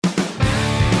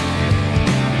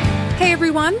Hey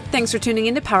everyone, thanks for tuning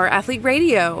in to Power Athlete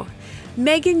Radio.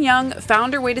 Megan Young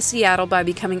found her way to Seattle by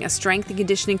becoming a strength and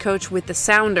conditioning coach with the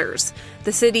Sounders,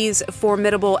 the city's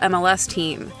formidable MLS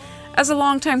team. As a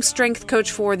longtime strength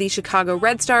coach for the Chicago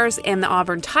Red Stars and the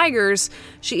Auburn Tigers,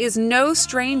 she is no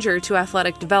stranger to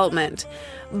athletic development.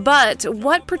 But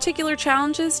what particular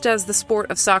challenges does the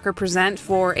sport of soccer present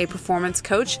for a performance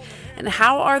coach, and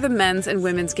how are the men's and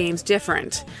women's games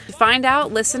different? To find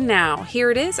out, listen now. Here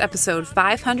it is, episode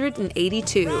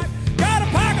 582. Got a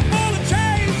pocket full of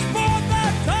change for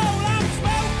that toll I'm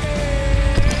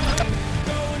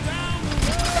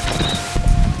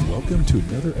smoking. Welcome to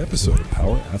another episode of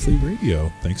Power Athlete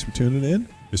Radio. Thanks for tuning in.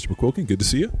 Mr. McQuilkin, good to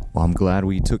see you. Well, I'm glad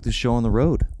we took the show on the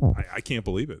road. I can't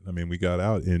believe it. I mean, we got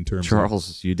out in terms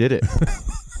Charles, you did it.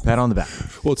 Pat on the back.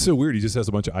 Well, it's so weird. He just has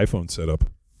a bunch of iPhones set up.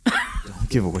 Don't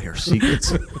give away our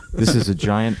secrets. This is a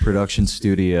giant production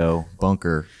studio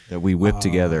bunker that we whipped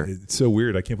together. It's so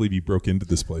weird. I can't believe you broke into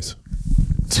this place.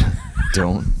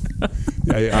 Don't.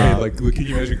 Can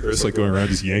you imagine Chris like going around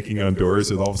just yanking on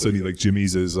doors, and all of a sudden he like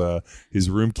jimmies his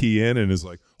room key in and is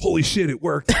like, holy shit, it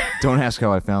worked. Don't ask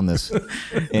how I found this.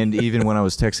 And even when I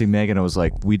was texting Megan, I was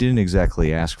like, we didn't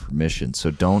exactly ask permission,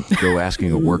 so don't go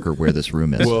asking a worker where this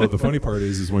room is. Well, the funny part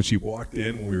is when she walked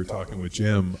in, when we were talking with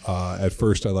Jim, at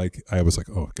first I was like,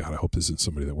 oh God, I hope this isn't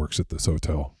somebody that works at this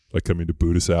hotel, like coming to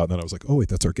boot us out. And then I was like, oh wait,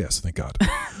 that's our guest. Thank God.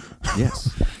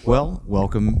 Yes. Well,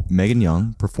 welcome Megan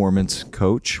Young, performance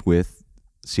coach with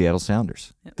Seattle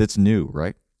Sounders. Yep. That's new,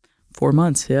 right? 4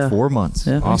 months, yeah. 4 months.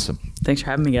 Yeah. Awesome. Thanks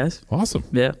for having me, guys. Awesome.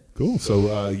 Yeah. Cool.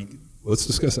 So let's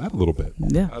discuss that a little bit.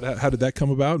 Yeah. How did that come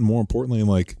about? And more importantly,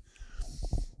 like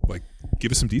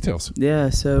give us some details. Yeah.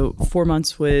 So 4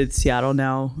 months with Seattle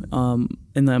now.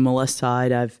 In the MLS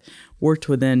side, I've worked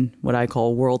within what I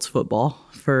call world's football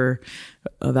for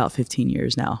about 15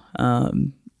 years now.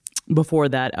 Before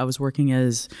that, I was working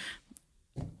as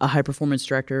a high performance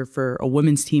director for a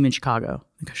women's team in Chicago.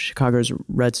 Chicago's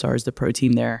Red Stars, the pro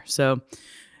team there. So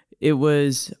it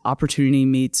was opportunity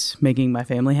meets making my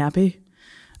family happy.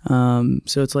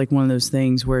 So it's like one of those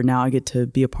things where now I get to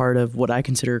be a part of what I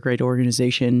consider a great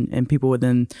organization, and people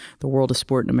within the world of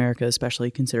sport in America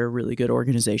especially consider a really good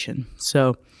organization.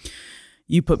 So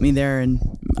you put me there, and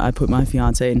I put my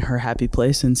fiance in her happy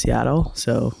place in Seattle.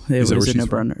 So it was a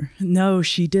no-brainer. No,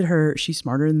 she's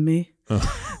smarter than me.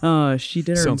 She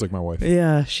did her. Sounds like my wife.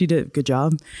 Yeah, she did. Good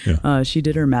job. Yeah. She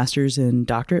did her master's and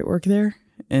doctorate work there.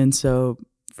 And so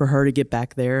for her to get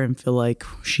back there and feel like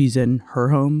she's in her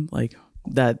home, like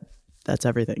that's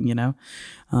everything, you know?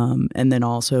 And then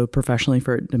also professionally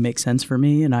for it to make sense for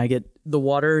me. And the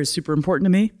water is super important to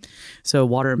me. So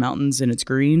water and mountains, and it's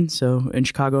green. So in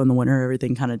Chicago in the winter,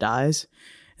 everything kind of dies.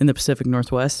 In the Pacific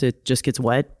Northwest, it just gets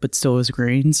wet, but still is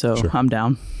green. So sure. I'm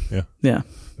down. Yeah. Yeah.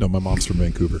 No, my mom's from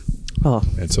Vancouver. Oh.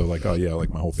 And so like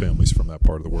my whole family's from that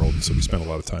part of the world. And so we spent a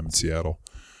lot of time in Seattle.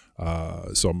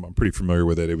 So I'm pretty familiar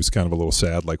with it. It was kind of a little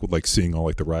sad, like seeing all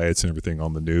like the riots and everything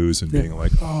on the news and being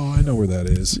like, oh, I know where that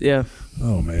is. Yeah.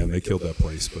 Oh man, they killed that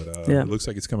place, but It looks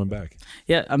like it's coming back.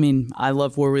 Yeah. I mean, I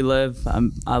love where we live.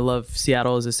 I love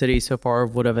Seattle as a city so far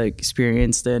of what I've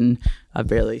experienced, and I've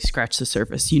barely scratched the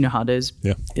surface. You know how it is.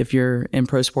 Yeah. If you're in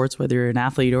pro sports, whether you're an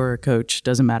athlete or a coach,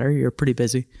 doesn't matter. You're pretty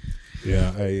busy.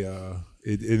 Yeah.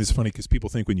 It is funny because people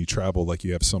think when you travel, like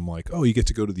you have some like, oh, you get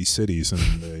to go to these cities, and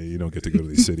you don't get to go to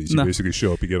these cities. You No. basically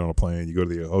show up, you get on a plane, you go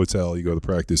to the hotel, you go to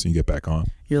practice, and you get back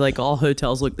on. You're like, all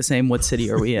hotels look the same. What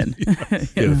city are we in? Yeah,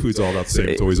 the food's all about the same.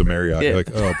 It's always a Marriott. Yeah. You're like,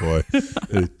 oh boy,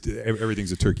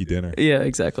 everything's a turkey dinner. Yeah,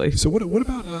 exactly. So what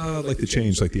about like the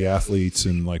change, like the athletes,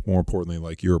 and like more importantly,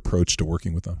 like your approach to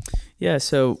working with them? Yeah.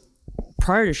 So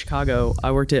prior to Chicago,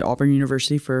 I worked at Auburn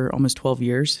University for almost 12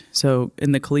 years. So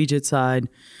in the collegiate side,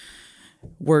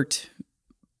 worked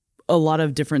a lot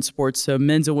of different sports, so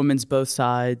men's and women's both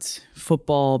sides,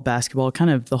 football, basketball, kind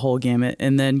of the whole gamut.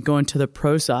 And then going to the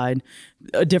pro side,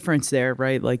 a difference there,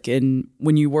 right? Like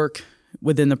when you work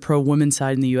within the pro women's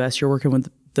side in the U.S., you're working with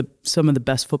some of the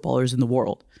best footballers in the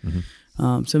world.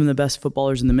 Mm-hmm. Some of the best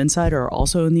footballers in the men's side are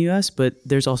also in the U.S., but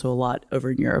there's also a lot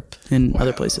over in Europe and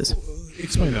other places.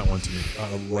 Explain that one to me.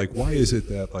 Like, why is it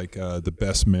that like the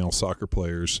best male soccer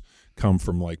players come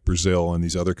from like Brazil and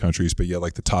these other countries, but yet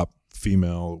like the top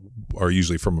female are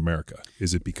usually from America?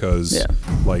 Is it because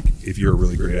like if you're a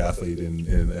really great athlete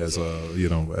and as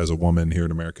a woman here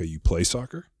in America, you play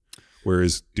soccer?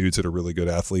 whereas dudes that are really good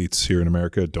athletes here in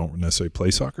America don't necessarily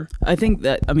play soccer? I think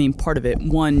that, part of it,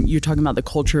 one, you're talking about the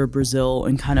culture of Brazil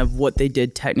and kind of what they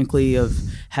did technically of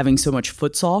having so much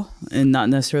futsal and not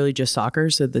necessarily just soccer.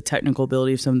 So the technical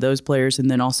ability of some of those players, and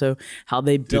then also how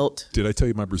they built. Did I tell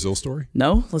you my Brazil story?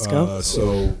 No, let's go.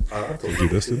 So I told you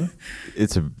this, didn't I?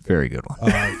 It's a very good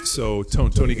one. So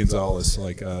Tony Gonzalez,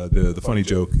 the funny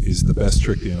joke is the best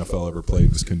trick the NFL ever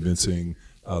played was convincing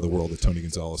the world that Tony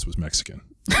Gonzalez was Mexican.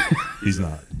 He's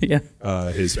not. Yeah.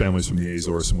 His family's from the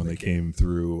Azores, and when they came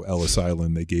through Ellis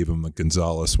Island, they gave him the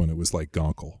Gonzalez when it was like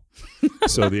Gonkel.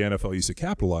 So the NFL used to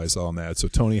capitalize on that. So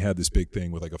Tony had this big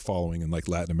thing with like a following in like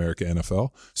Latin America NFL.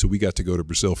 So we got to go to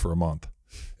Brazil for a month.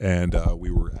 And we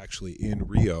were actually in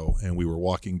Rio, and we were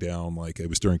walking down, like it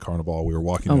was during Carnival. We were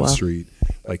walking down the street,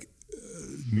 like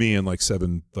me and like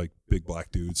 7 like big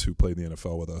black dudes who played in the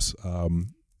NFL with us.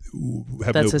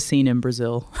 That's a scene in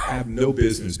Brazil. Have no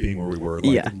business being where we were.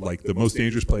 Like the most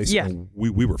dangerous place. Yeah.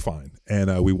 We were fine.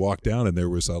 And we walked down, and there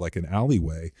was like an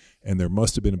alleyway, and there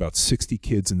must have been about 60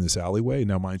 kids in this alleyway.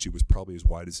 Now, mind you, it was probably as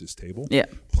wide as this table. Yeah.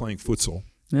 Playing futsal.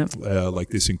 Yep. Like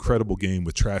this incredible game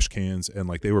with trash cans, and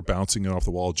like they were bouncing it off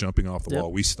the wall, jumping off the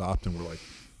wall. We stopped and we're like,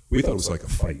 we thought it was like a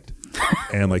fight.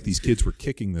 And like these kids were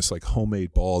kicking this like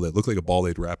homemade ball that looked like a ball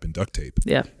they'd wrap in duct tape.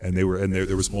 Yeah. And there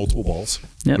was multiple balls.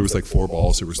 Yep. There was like 4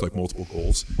 balls. There was like multiple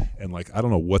goals. And like, I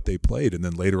don't know what they played. And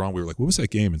then later on we were like, what was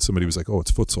that game? And somebody was like, oh,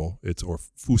 it's futsal. Or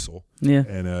futsal. Yeah.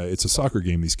 And it's a soccer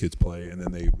game these kids play. And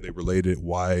then they related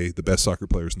why the best soccer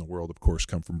players in the world, of course,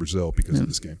 come from Brazil because of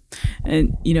this game.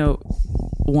 And,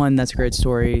 one, that's a great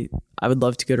story. I would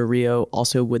love to go to Rio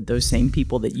also with those same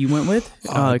people that you went with.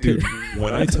 Dude,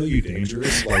 when I tell you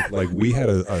dangerous, like we had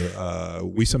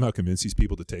we somehow convinced these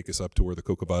people to take us up to where the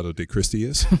Cocobado de Cristi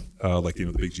is,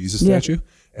 the big Jesus statue,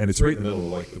 and it's right in the middle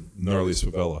of like the gnarliest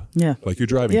favela. Yeah, like you're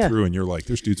driving through and you're like,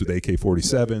 there's dudes with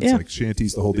AK-47s, like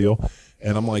shanties, the whole deal,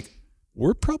 and I'm like,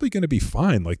 we're probably going to be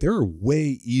fine. Like there are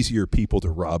way easier people to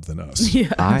rob than us.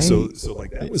 Yeah. So like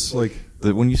that was like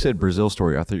when you said Brazil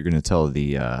story, I thought you were going to tell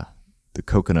the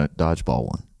coconut dodgeball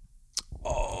one.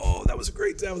 Oh, that was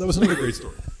another great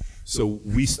story. So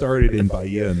we started in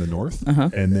Bahia in the north,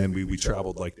 and then we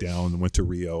traveled like down and went to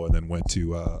Rio, and then went to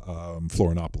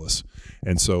Florianopolis.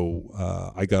 And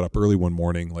so I got up early one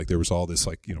morning, like there was all this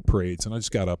like parades, and I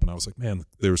just got up and I was like, man,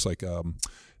 there was like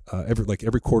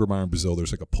every quarter mile in Brazil,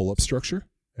 there's like a pull-up structure.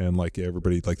 And like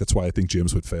everybody, like that's why I think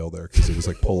gyms would fail there, because it was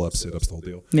like pull-ups, sit-ups, the whole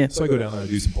deal. Yeah. So I go down there and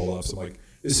do some pull-ups. I'm like,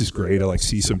 this is great. I like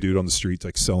see some dude on the street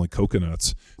like selling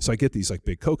coconuts. So I get these like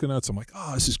big coconuts. I'm like,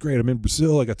 oh, this is great. I'm in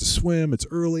Brazil. I got to swim. It's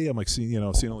early. I'm like seeing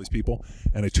all these people,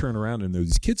 and I turn around and there's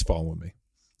these kids following me.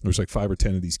 There's like 5 or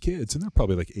 10 of these kids, and they're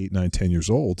probably like 8, 9, 10 years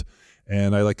old.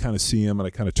 And I like kind of see them, and I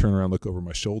kind of turn around, look over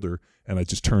my shoulder, and I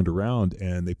just turned around,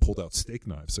 and they pulled out steak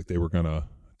knives like they were gonna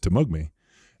mug me.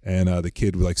 And the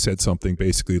kid like said something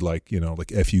basically like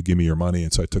like F you, give me your money.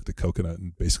 And so I took the coconut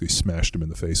and basically smashed him in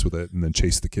the face with it, and then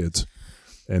chased the kids.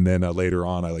 And then later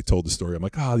on, I like told the story. I'm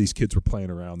like, these kids were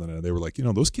playing around, and they were like,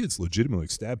 those kids legitimately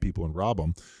stab people and rob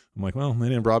them. I'm like, well, they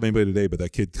didn't rob anybody today, but that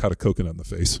kid caught a coconut in the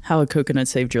face. How a coconut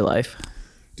saved your life.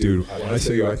 Dude, when I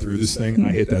say I threw this thing,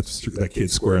 I hit that kid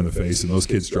square in the face, and those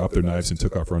kids dropped their knives and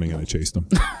took off running, and I chased them.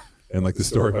 And like the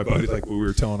story, my buddy, like we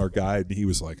were telling our guide, and he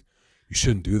was like, you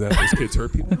shouldn't do that. Those kids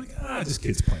hurt people. I'm like, just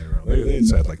kids playing around. They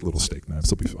just had like little steak knives.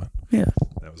 They'll be fine. Yeah.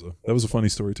 That was a funny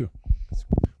story too.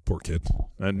 Poor kid.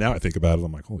 And now I think about it,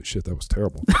 I'm like, holy shit, that was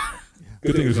terrible.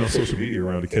 Good thing there's no social media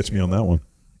around to catch me on that one.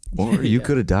 Or you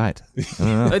could have died.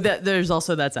 I don't know. There's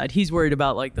also that side. He's worried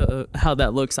about like how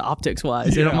that looks optics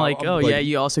wise, and I'm like,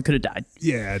 you also could have died.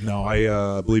 Yeah, no,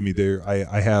 I believe me,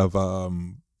 I have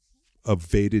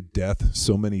evaded death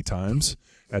so many times.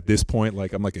 At this point,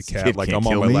 like I'm like a cat. Like I'm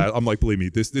on my last. I'm like, believe me,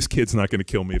 this kid's not going to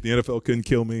kill me. If the NFL couldn't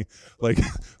kill me,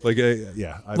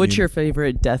 yeah. What's your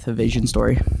favorite death evasion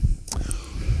story?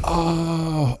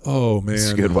 Oh man,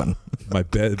 it's a good one.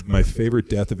 My favorite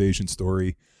death evasion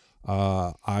story.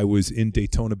 I was in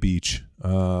Daytona Beach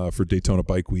for Daytona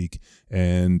Bike Week,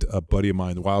 and a buddy of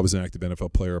mine, while I was an active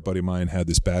NFL player, a buddy of mine had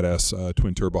this badass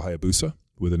twin turbo Hayabusa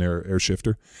with an air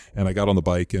shifter, and I got on the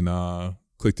bike and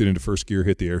clicked it into first gear,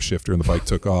 hit the air shifter, and the bike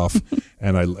took off.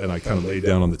 and I kind of laid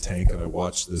down on the tank, and I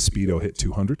watched the Speedo hit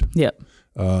 200. Yep.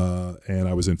 And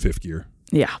I was in 5th gear.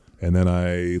 Yeah. And then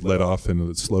I let off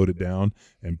and slowed it down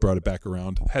and brought it back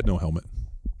around. Had no helmet.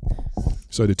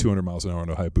 So I did 200 miles an hour on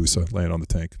a Hayabusa, laying on the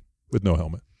tank with no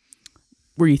helmet.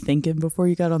 Were you thinking before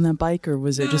you got on that bike, or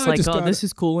was it just like, this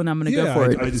is cool and I'm going to go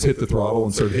for it? I just hit the throttle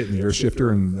and started hitting the air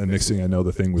shifter, and next thing I know,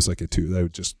 the thing was like that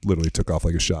just literally took off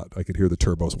like a shot. I could hear the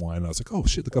turbos whine, and I was like, oh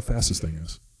shit, look how fast this thing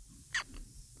is.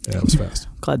 Yeah, it was fast.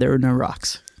 Glad there were no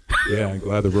rocks. Yeah, I'm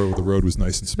glad the road was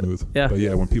nice and smooth. Yeah. But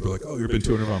yeah, when people are like, "Oh, you've been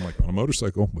 200 miles," I'm like, on a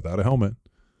motorcycle without a helmet.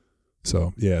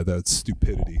 So yeah, that's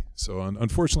stupidity. So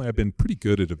unfortunately, I've been pretty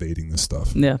good at evading this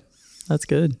stuff. Yeah, that's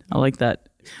good. I like that.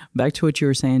 Back to what you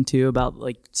were saying too about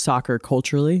like soccer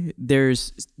culturally,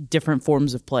 there's different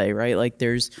forms of play, right? Like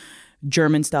there's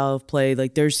German style of play.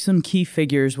 Like there's some key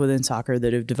figures within soccer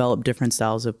that have developed different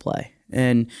styles of play.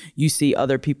 And you see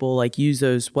other people like use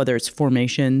those, whether it's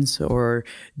formations or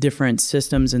different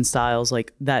systems and styles,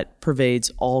 like that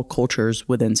pervades all cultures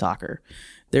within soccer.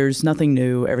 There's nothing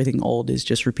new. Everything old is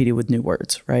just repeated with new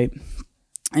words, right?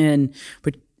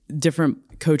 But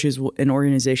different coaches and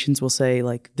organizations will say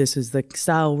like, this is the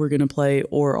style we're going to play,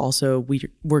 or also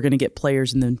we're going to get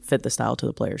players and then fit the style to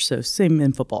the players. So same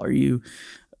in football. Are you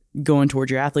going towards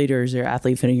your athlete, or is your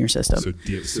athlete fitting your system? So do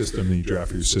you have a system and you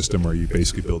draft your system, or are you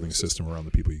basically building a system around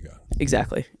the people you got?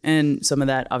 Exactly. And some of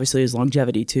that obviously is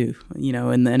longevity too. You know,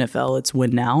 in the NFL, it's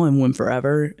win now and win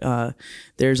forever.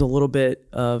 There's a little bit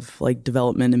of like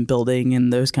development and building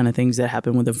and those kind of things that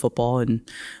happen within football and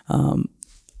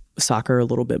soccer a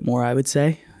little bit more, I would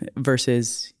say,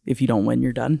 versus if you don't win,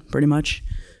 you're done pretty much.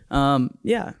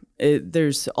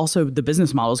 There's also the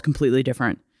business model is completely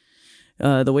different.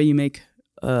 The way you make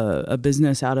a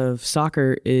business out of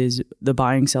soccer is the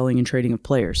buying, selling, and trading of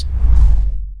players.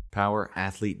 Power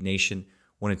Athlete Nation,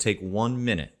 want to take 1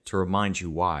 minute to remind you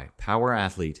why Power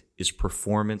Athlete is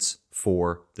performance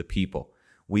for the people.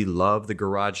 We love the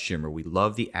garage gymmer. We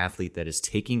love the athlete that is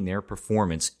taking their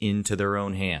performance into their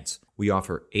own hands. We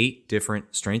offer 8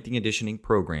 different strength and conditioning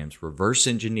programs reverse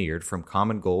engineered from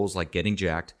common goals like getting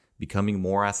jacked, becoming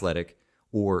more athletic,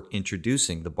 or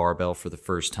introducing the barbell for the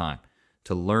first time.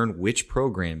 To learn which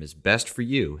program is best for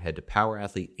you, head to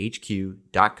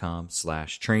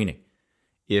powerathletehq.com/training.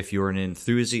 If you're an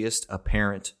enthusiast, a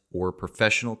parent, or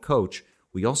professional coach,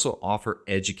 we also offer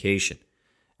education.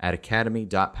 At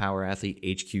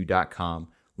academy.powerathletehq.com,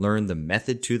 learn the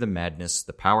method to the madness,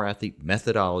 the Power Athlete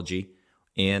methodology,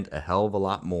 and a hell of a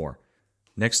lot more.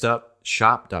 Next up,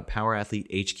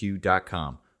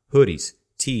 shop.powerathletehq.com. Hoodies,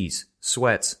 tees,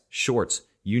 sweats, shorts,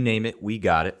 you name it, we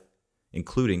got it,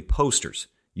 including posters.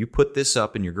 You put this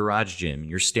up in your garage gym,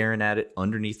 you're staring at it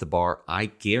underneath the bar, I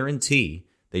guarantee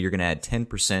that you're going to add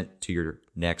 10% to your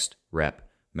next rep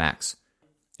max.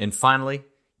 And finally,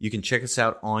 you can check us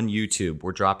out on YouTube.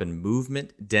 We're dropping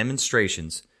movement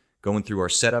demonstrations, going through our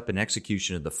setup and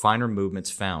execution of the finer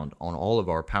movements found on all of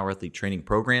our Power Athlete training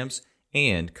programs,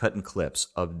 and cutting clips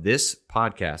of this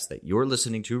podcast that you're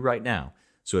listening to right now.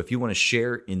 So if you want to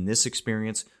share in this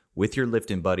experience with your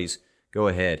lifting buddies, go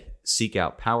ahead, seek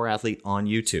out Power Athlete on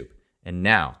YouTube. And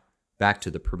now, back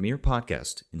to the premier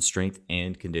podcast in strength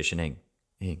and conditioning.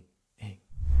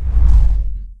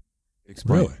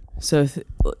 Explain. Really? So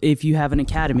if you have an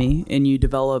academy and you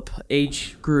develop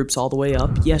age groups all the way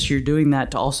up, yes, you're doing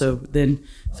that to also then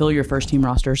fill your first team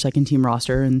roster, second team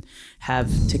roster, and have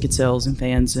ticket sales and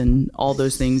fans and all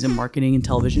those things and marketing and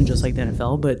television, just like the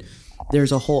NFL. But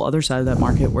there's a whole other side of that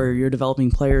market where you're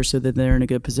developing players so that they're in a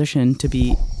good position to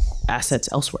be assets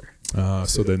elsewhere.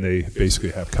 So then they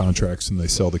basically have contracts and they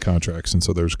sell the contracts, and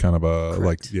so there's kind of a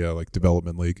like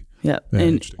development league. Yeah,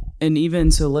 and even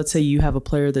so, let's say you have a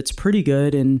player that's pretty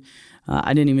good, and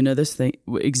I didn't even know this thing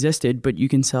existed, but you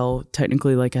can sell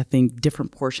technically like I think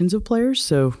different portions of players.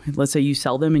 So let's say you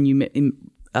sell them and you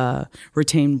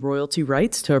retain royalty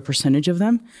rights to a percentage of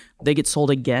them. They get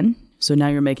sold again, so now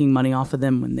you're making money off of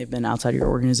them when they've been outside of your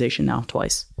organization now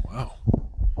twice. Wow.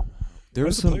 How do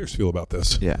the players feel about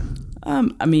this? Yeah.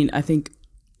 I mean, I think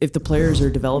if the players are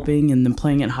developing and then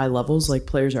playing at high levels, like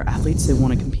players are athletes, they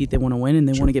want to compete, they want to win, and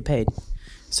they want to get paid.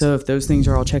 So if those things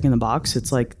are all checking the box,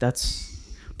 it's like that's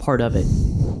part of it.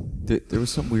 There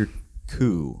was some weird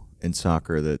coup in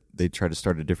soccer that they tried to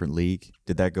start a different league.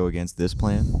 Did that go against this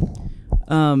plan?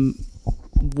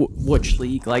 Which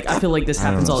league? Like, I feel like this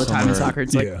happens all the time in soccer.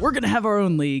 It's like, we're going to have our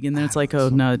own league. And then it's like, oh,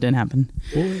 no, it didn't happen.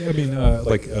 Well, I mean,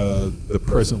 the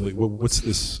present league, what's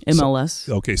this? MLS.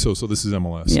 Okay, so this is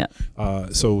MLS. Yeah.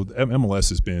 So MLS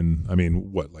has been, I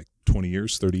mean, what, like 20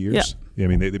 years, 30 years? Yeah. I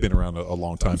mean, they've been around a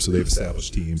long time, so they've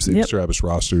established teams, they've established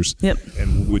rosters. Yep.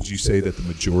 And would you say that the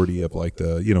majority of like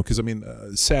because I mean,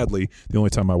 sadly, the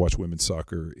only time I watch women's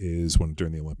soccer is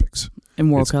during the Olympics.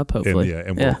 And World Cup, hopefully.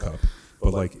 And World Cup.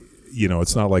 But like,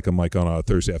 it's not like I'm like on a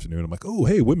Thursday afternoon. I'm like, oh,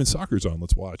 hey, women's soccer's on.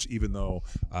 Let's watch. Even though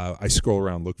I scroll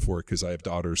around, look for it because I have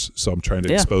daughters, so I'm trying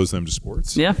to expose them to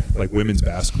sports. Yeah. Like women's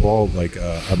basketball. Like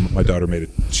my daughter made it.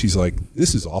 She's like,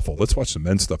 this is awful. Let's watch the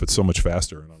men's stuff. It's so much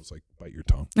faster. And I was like, bite your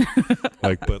tongue.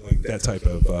 but like that type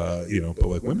of But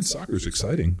like women's soccer is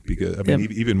exciting because I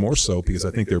mean even more so because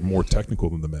I think they're more technical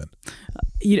than the men.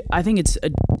 I think it's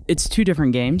it's two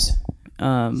different games.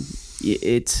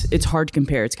 It's hard to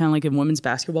compare. It's kind of like in women's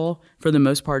basketball, for the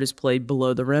most part, is played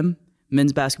below the rim.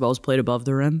 Men's basketball is played above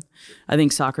the rim. I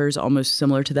think soccer is almost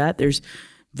similar to that. There's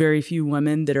very few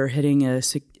women that are hitting an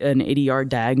 80-yard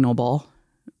diagonal ball.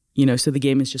 So the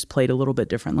game is just played a little bit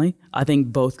differently. I think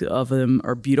both of them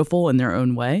are beautiful in their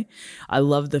own way. I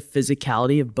love the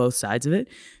physicality of both sides of it.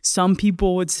 Some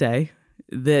people would say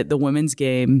that the women's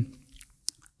game,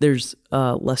 there's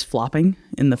less flopping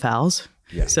in the fouls.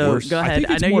 Yeah, so worse. go ahead.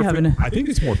 I know more you haven't. I think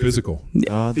it's more physical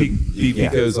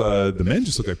because the men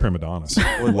just look like prima donnas.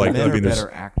 Well, like, the men are there's-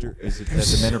 better actor. Is it that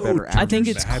the men are better actors? I think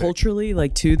it's culturally,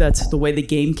 too, that's the way the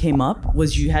game came up,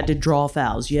 was you had to draw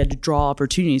fouls. You had to draw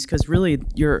opportunities, because really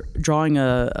you're drawing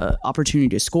a opportunity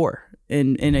to score.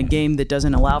 In a game that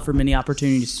doesn't allow for many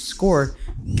opportunities to score,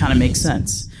 kind of makes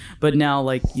sense. But now,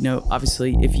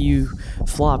 obviously, if you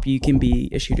flop, you can be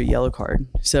issued a yellow card.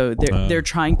 So they're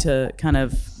trying to kind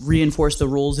of reinforce the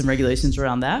rules and regulations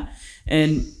around that.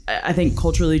 And I think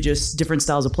culturally, just different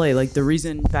styles of play. Like the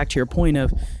reason, back to your point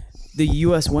of the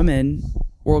U.S. women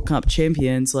World Cup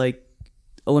champions, like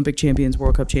Olympic champions,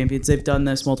 World Cup champions, they've done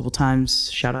this multiple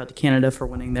times. Shout out to Canada for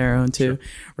winning their own too,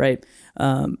 right?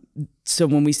 So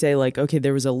when we say okay,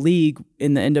 there was a league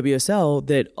in the NWSL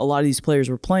that a lot of these players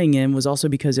were playing in, was also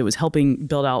because it was helping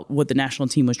build out what the national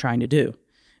team was trying to do.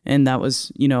 And that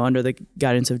was, under the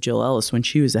guidance of Jill Ellis when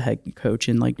she was the head coach.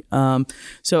 And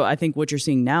so I think what you're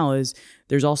seeing now is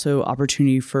there's also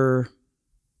opportunity for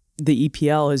the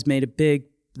EPL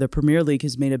the Premier League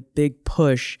has made a big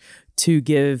push to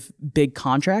give big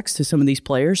contracts to some of these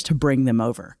players to bring them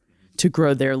over, to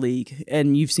grow their league.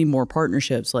 And you've seen more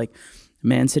partnerships like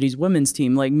Man City's women's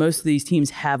team. Like most of these teams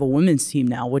have a women's team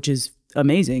now, which is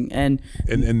amazing. And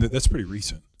that's pretty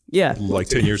recent. Yeah. Like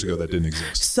 10 years ago, that didn't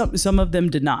exist. Some of them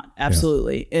did not.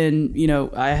 Absolutely. Yeah.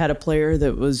 And, I had a player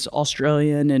that was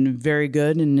Australian and very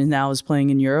good and now is playing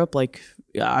in Europe.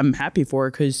 I'm happy for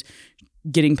her because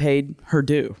getting paid her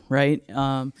due, right?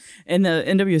 And the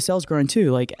NWSL is growing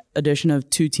too, addition of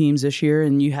 2 teams this year,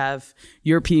 and you have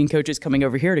European coaches coming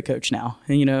over here to coach now,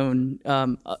 and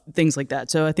things like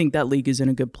that. So I think that league is in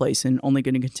a good place and only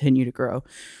going to continue to grow.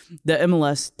 The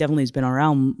MLS definitely has been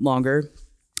around longer,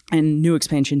 and new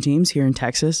expansion teams here in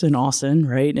Texas and Austin,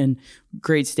 right? And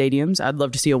great stadiums. I'd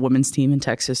love to see a women's team in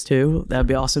Texas too. That'd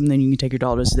be awesome. Then you can take your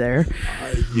daughters there.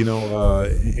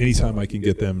 Anytime I can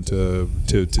get them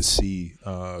to see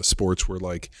sports where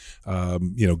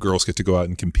girls get to go out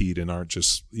and compete and aren't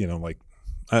just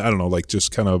I don't know,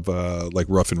 just kind of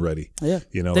rough and ready. Yeah.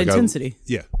 The intensity.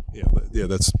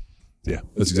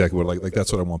 That's exactly what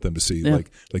that's what I want them to see. Yeah.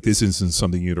 Like this isn't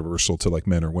something universal to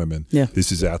men or women. Yeah.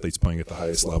 This is athletes playing at the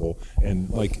highest level and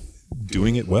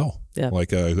doing it well. Yeah.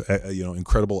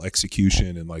 Incredible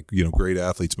execution and great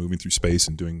athletes moving through space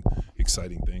and doing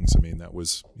exciting things. I mean, that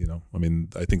was,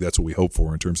 I think that's what we hope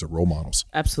for in terms of role models.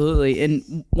 Absolutely.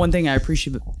 And one thing I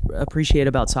appreciate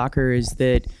about soccer is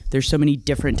that there's so many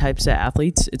different types of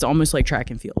athletes. It's almost like track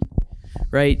and field.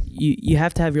 Right? You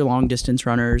have to have your long distance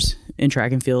runners in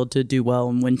track and field to do well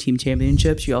and win team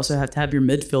championships. You also have to have your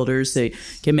midfielders that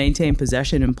can maintain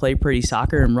possession and play pretty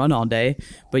soccer and run all day.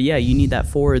 But yeah, you need that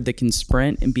forward that can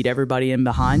sprint and beat everybody in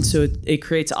behind. So it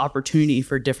creates opportunity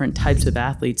for different types of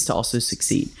athletes to also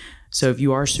succeed. So if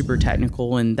you are super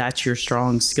technical and that's your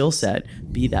strong skill set,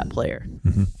 be that player.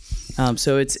 Mm-hmm.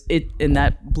 So and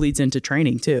that bleeds into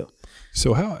training too.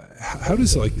 So how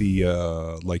does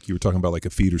the like you were talking about a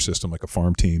feeder system, like a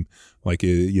farm team,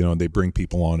 and they bring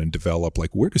people on and develop,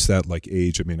 where does that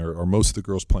age? I mean, are most of the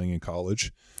girls playing in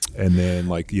college and then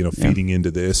feeding into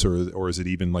this, or is it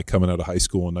even coming out of high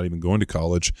school and not even going to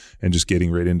college and just getting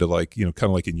right into kind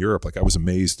of like in Europe? I was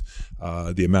amazed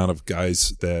the amount of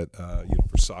guys that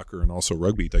for soccer and also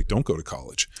rugby don't go to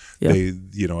college. Yeah. They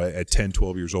at 10,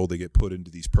 12 years old they get put into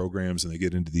these programs and they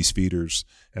get into these feeders.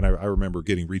 And I remember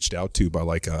getting reached out to by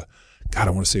I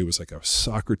want to say it was a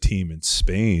soccer team in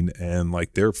Spain, and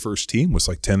their first team was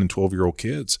 10 and 12-year-old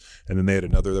kids, and then they had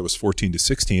another that was 14 to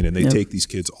 16, and they take these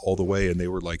kids all the way, and they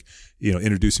were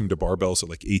introducing them to barbells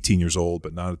at 18 years old,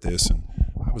 but not at this. And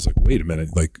I was wait a minute,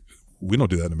 we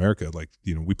don't do that in America.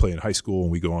 We play in high school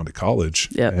and we go on to college.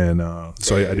 Yep. And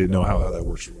so I didn't know how that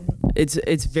works for women.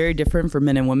 It's very different for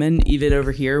men and women. Even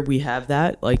over here, we have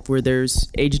that, where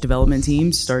there's age development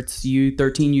teams, starts U13,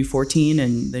 U14,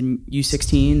 and then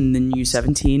U16, and then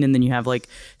U17, and then you have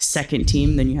second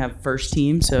team, then you have first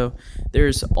team. So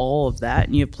there's all of that.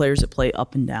 And you have players that play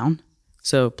up and down.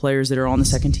 So players that are on the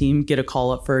second team get a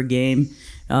call up for a game.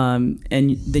 And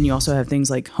then you also have things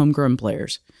like homegrown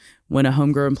players, when a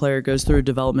homegrown player goes through a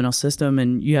developmental system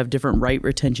and you have different right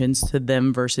retentions to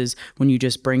them versus when you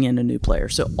just bring in a new player.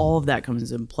 So all of that comes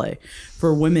into play.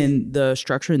 For women, the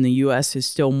structure in the U.S. is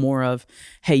still more of,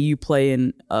 hey, you play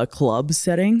in a club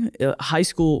setting. High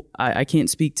school, I can't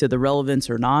speak to the relevance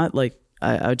or not. Like,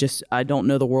 I don't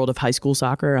know the world of high school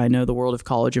soccer. I know the world of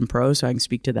college and pro, so I can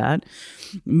speak to that.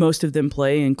 Most of them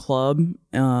play in club,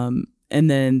 and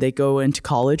then they go into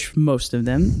college. Most of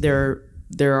them. There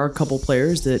are a couple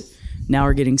players that now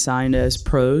are getting signed as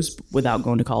pros without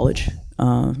going to college.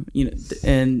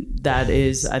 And that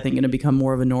is, I think, going to become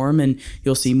more of a norm, and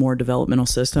you'll see more developmental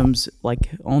systems like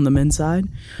on the men's side.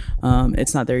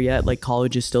 It's not there yet. Like,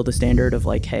 college is still the standard of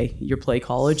like, hey, you play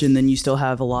college, and then you still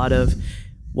have a lot of,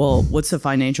 well, what's the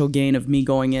financial gain of me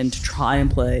going in to try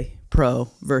and play pro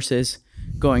versus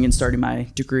going and starting my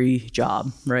degree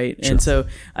job, right? Sure. And so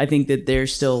I think that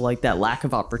there's still like that lack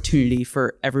of opportunity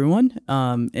for everyone.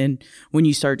 And when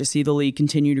you start to see the league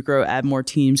continue to grow, add more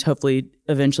teams, hopefully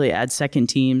eventually add second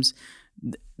teams,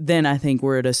 then I think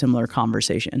we're at a similar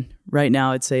conversation. Right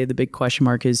now, I'd say the big question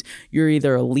mark is you're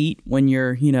either elite when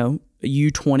you're,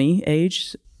 U20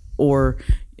 age,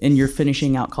 and you're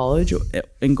finishing out college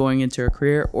and going into a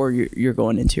career, or you're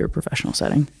going into your professional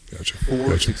setting. Gotcha.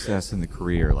 For success in the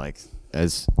career, like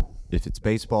as if it's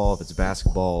baseball, if it's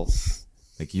basketball,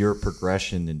 like your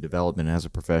progression and development as a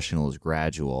professional is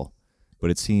gradual,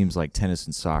 but it seems like tennis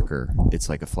and soccer, it's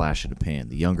like a flash in the pan.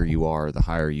 The younger you are, the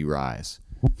higher you rise.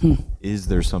 Is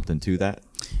there something to that?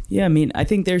 Yeah, I mean, I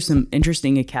think there's some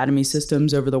interesting academy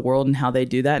systems over the world and how they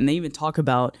do that. And they even talk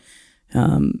about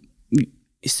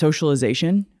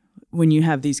socialization. When you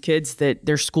have these kids that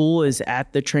their school is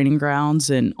at the training grounds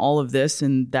and all of this,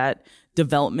 and that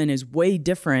development is way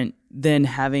different than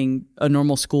having a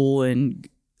normal school and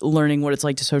learning what it's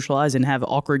like to socialize and have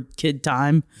awkward kid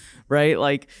time, right?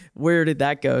 Like, where did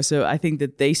that go? So I think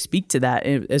that they speak to that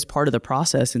as part of the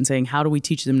process and saying, how do we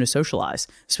teach them to socialize?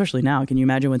 Especially now. Can you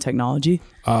imagine with technology?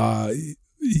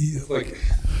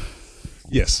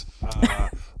 Yes.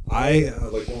 I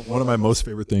like one of my most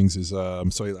favorite things is so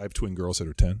I have twin girls that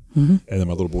are 10, and then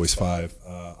my little boy's 5.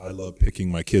 I love picking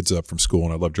my kids up from school,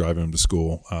 and I love driving them to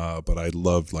school. But I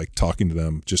love like talking to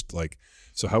them, just like,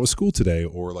 so how was school today?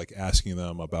 Or like asking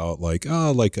them about like,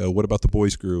 what about the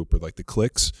boys group, or like the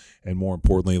cliques, and more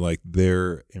importantly, like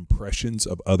their impressions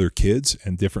of other kids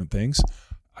and different things.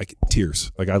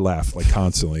 Tears. Like, I laugh like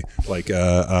constantly. Like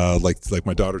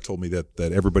my daughter told me that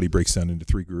everybody breaks down into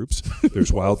 3 groups.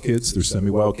 There's wild kids, there's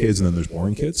semi-wild kids, and then there's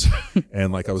boring kids.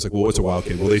 And like, I was like, well, what's a wild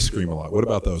kid? Well, they scream a lot. What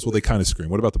about those? Well, they kind of scream.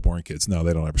 What about the boring kids? No,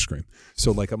 they don't ever scream.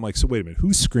 So like, I'm like, so wait a minute,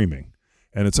 who's screaming?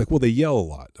 And it's like, well, they yell a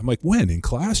lot. I'm like, when? In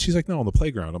class? She's like, no, on the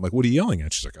playground. I'm like, what are you yelling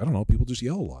at? She's like, I don't know. People just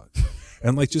yell a lot.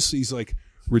 And like, just these like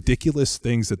ridiculous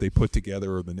things that they put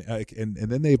together, and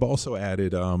then they've also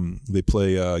added they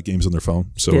play games on their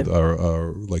phone, so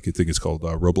like I think it's called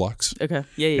Roblox. Okay.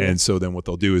 Yeah. And so then what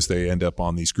they'll do is they end up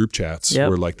on these group chats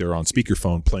where like they're on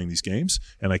speakerphone playing these games,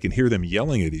 and I can hear them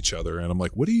yelling at each other, and I'm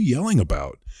like, what are you yelling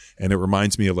about? And it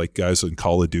reminds me of like guys in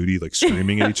Call of Duty like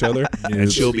screaming at each other.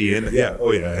 And she'll be in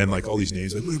and like all these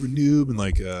names like whatever noob, and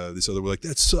like this other, we're like,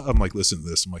 that's I'm like, listen to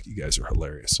this, I'm like, you guys are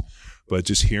hilarious. But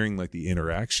just hearing like the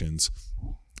interactions.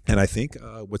 And I think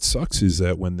what sucks is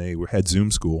that when they had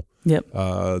Zoom school, they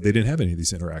didn't have any of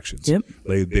these interactions.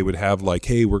 They would have like,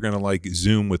 hey, we're going to like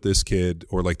Zoom with this kid,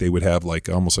 or like they would have like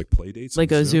almost like play dates.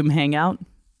 Like a Zoom hangout?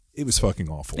 It was fucking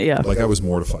awful. Yeah. Like, I was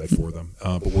mortified for them.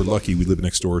 But we're lucky we live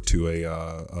next door to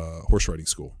a horse riding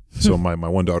school. So my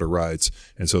one daughter rides,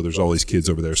 and so there's all these kids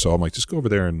over there. So I'm like, just go over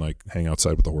there and like hang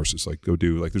outside with the horses. Like, go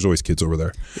do, like, there's always kids over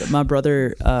there. My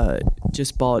brother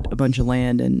just bought a bunch of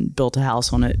land and built a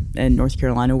house on it in North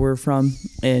Carolina, where we're from,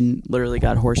 and literally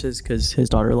got horses because his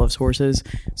daughter loves horses.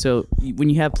 So when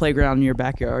you have playground in your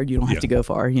backyard, you don't have to go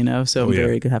far, you know. So I'm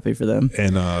very happy for them.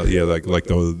 And like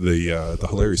the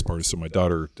hilarious part is, so my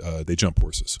daughter, they jump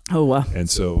horses. Oh wow! And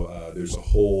so there's a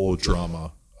whole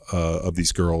drama of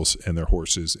these girls and their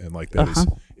horses, and like that is,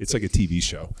 it's like a TV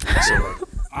show. So like,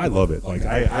 I love it. Like,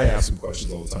 I ask them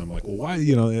questions all the time. I'm like, well, why,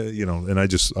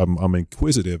 and I'm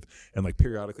inquisitive, and like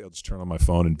periodically I'll just turn on my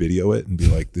phone and video it and be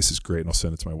like, this is great, and I'll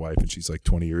send it to my wife, and she's like,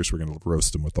 20 years, we're gonna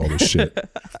roast them with all this shit.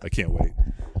 I can't wait.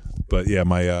 But yeah,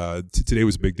 my today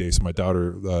was a big day. So my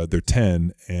daughter, they're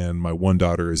 10, and my one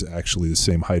daughter is actually the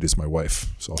same height as my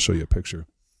wife. So I'll show you a picture.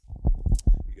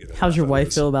 How's your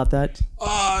wife feel about that?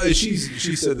 She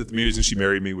said that the reason she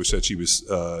married me was that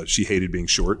she hated being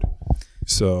short.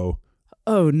 So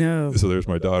oh no. So there's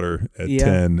my daughter at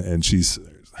 10, and she's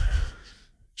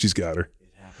got her.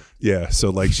 Yeah, so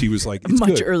like she was like, it's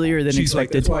much good. Earlier than she's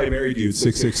expected. Like, that's why I married you at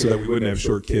 6'6", so that we wouldn't have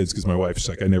short kids, because my wife's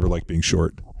like, I never liked being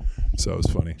short. So it was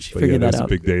funny. But figured that it was out. a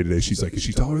big day today. She's like, is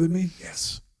she taller than me?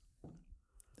 Yes.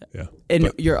 Yeah. And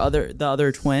But, the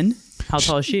other twin, how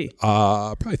tall is she?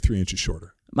 probably 3 inches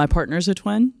shorter. My partner's a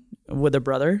twin with a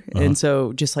brother, and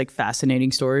so just like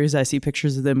fascinating stories. I see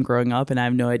pictures of them growing up, and I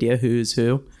have no idea who's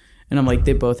who. And I'm like,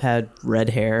 they both had red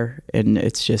hair, and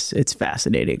it's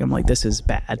fascinating. I'm like, this is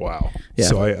bad. Wow. Yeah.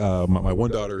 So my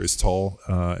one daughter is tall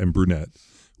and brunette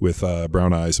with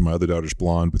brown eyes, and my other daughter's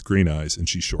blonde with green eyes, and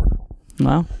she's shorter.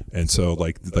 Wow. And so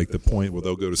like the point where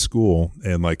they'll go to school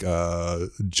and like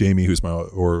Jamie, who's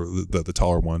the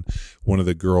taller one of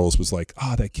the girls was like,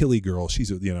 that Killy girl,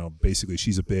 she's basically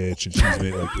she's a bitch, and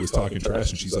she's like was talking trash,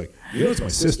 and she's like, it's my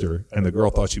sister, and the girl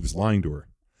thought she was lying to her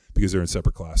because they're in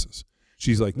separate classes.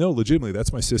 She's like, no, legitimately,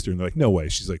 that's my sister. And they're like, no way.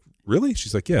 She's like, really?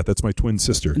 She's like, yeah, that's my twin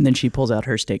sister. And then she pulls out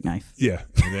her steak knife. Yeah.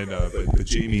 And then but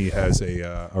Jamie has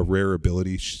a rare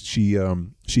ability. She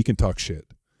can talk shit.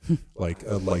 Like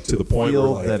to the point where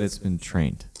Feel like, that it's been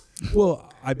trained. well,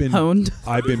 I've been Honed.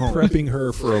 prepping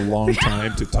her for a long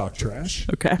time to talk trash.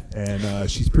 Okay. And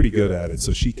she's pretty good at it.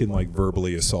 So she can like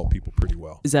verbally assault people pretty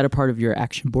well. Is that a part of your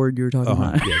action board you were talking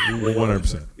about? Yeah,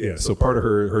 100%. Yeah. So part of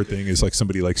her thing is like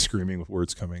somebody like screaming with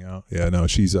words coming out. Yeah. No,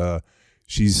 she's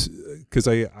because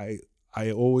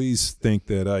I always think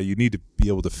that you need to be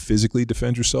able to physically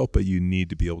defend yourself, but you need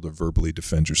to be able to verbally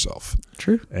defend yourself.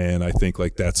 True. And I think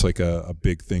like that's like a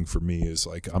big thing for me is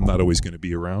like I'm not always going to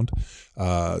be around.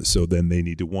 So then they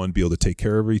need to be able to take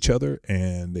care of each other,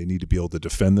 and they need to be able to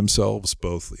defend themselves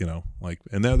both,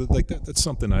 and that's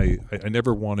something I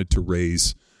never wanted to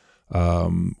raise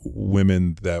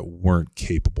women that weren't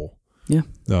capable. Yeah.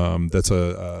 That's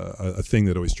a thing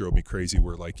that always drove me crazy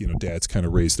where like, dads kind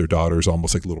of raise their daughters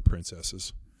almost like little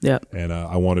princesses. Yeah. And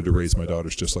I wanted to raise my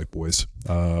daughters just like boys.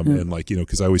 And like,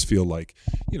 because I always feel like,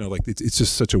 like it's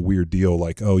just such a weird deal.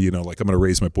 Like, like I'm going to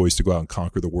raise my boys to go out and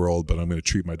conquer the world, but I'm going to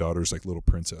treat my daughters like little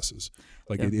princesses.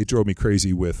 Like it drove me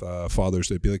crazy with fathers.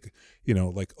 They'd be like,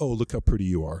 like, oh, look how pretty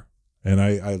you are. And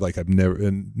I've never,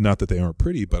 and not that they aren't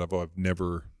pretty, but I've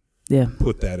never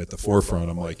put that at the forefront.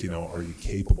 I'm like, are you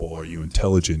capable? Are you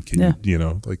intelligent? Can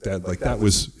you, like that? Like that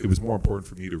was, it was more important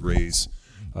for me to raise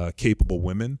capable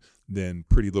women than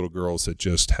pretty little girls that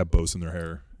just have bows in their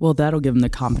hair. Well, that'll give them the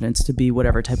confidence to be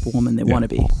whatever type of woman they want to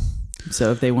be.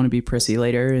 So if they want to be prissy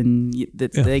later, and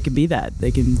they can be that,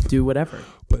 they can do whatever.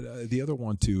 But the other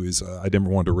one too is I never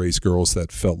wanted to raise girls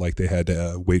that felt like they had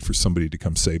to wait for somebody to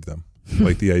come save them.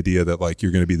 Like the idea that like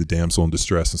you're going to be the damsel in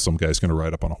distress and some guy's going to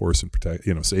ride up on a horse and protect,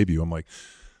 save you. I'm like,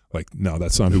 no,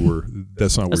 that's not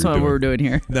what we're doing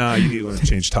here. Nah, you need to learn to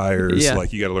change tires. Yeah.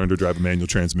 Like you got to learn to drive a manual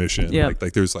transmission. Yeah.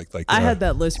 Like there's like I had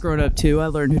that list growing up too. I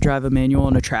learned to drive a manual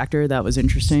on a tractor. That was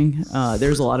interesting.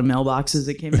 There's a lot of mailboxes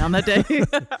that came down that day.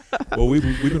 Well,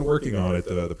 we've been working on it.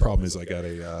 The problem is I got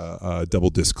a double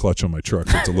disc clutch on my truck.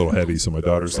 So it's a little heavy. So my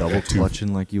daughter's Double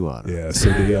clutching like you ought to. Yeah. So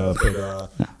I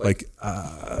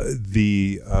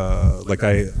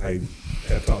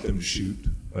have taught them to shoot.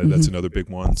 That's another big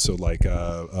one. So like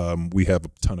we have a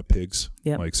ton of pigs.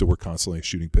 Yep. Like so we're constantly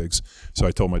shooting pigs. So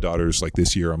I told my daughters like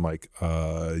this year I'm like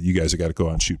you guys have got to go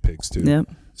out and shoot pigs too. Yep.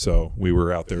 So we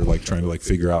were out there like trying to like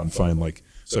figure out and find like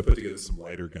so I put together some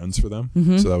lighter guns for them.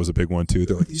 So that was a big one too.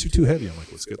 They're like, these are too heavy. I'm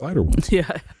like, let's get lighter ones. Yeah.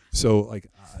 So like,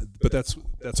 but that's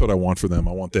what I want for them.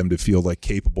 I want them to feel like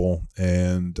capable.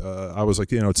 And I was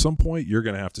like, at some point you're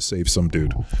going to have to save some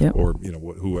dude or,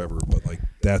 whoever, but like,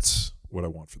 that's what I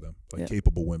want for them. Like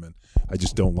capable women. I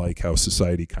just don't like how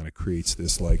society kind of creates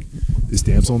this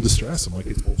damsel in distress. I'm like,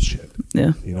 it's bullshit.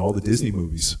 Yeah. All the Disney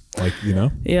movies, like,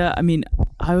 Yeah. I mean,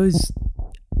 I was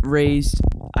raised,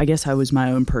 I guess I was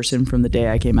my own person from the day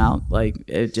I came out. Like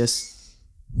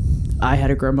I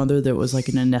had a grandmother that was like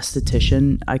an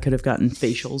anesthetician. I could have gotten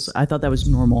facials. I thought that was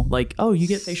normal. Like, oh, you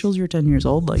get facials, you're 10 years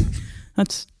old. Like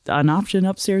that's an option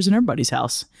upstairs in everybody's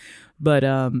house. But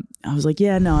I was like,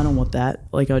 yeah, no, I don't want that.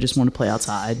 Like, I just want to play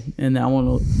outside and I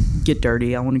want to get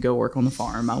dirty. I want to go work on the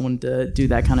farm. I wanted to do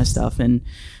that kind of stuff. And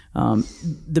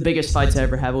the biggest fights I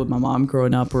ever had with my mom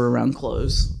growing up were around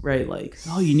clothes, right? Like,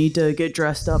 oh, you need to get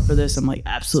dressed up for this. I'm like,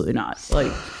 absolutely not.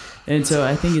 Like, and so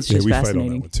I think it's just we fascinating. fight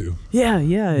on that one too. Yeah.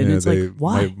 And it's like,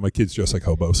 why? My kids dress like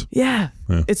hobos. Yeah.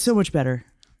 It's so much better.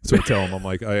 So I tell them, I'm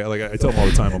like, I tell them all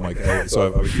the time, I'm like, hey,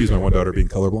 so I accuse my one daughter of being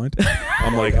colorblind.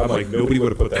 I'm like, nobody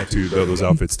would have put those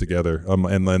outfits together.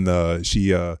 And then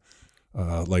she,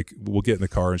 like, we'll get in the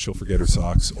car and she'll forget her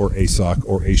socks or a sock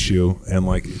or a shoe, and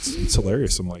like, it's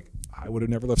hilarious. I'm like, I would have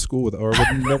never left school or would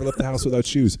have never left the house without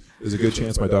shoes. There's a good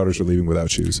chance my daughters are leaving without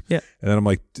shoes. Yeah. And then I'm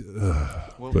like,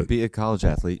 Well, be a college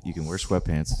athlete. You can wear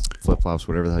sweatpants, flip flops,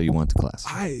 whatever the hell you want to class.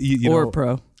 Or a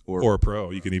pro. Or a pro.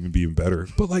 You can even be even better.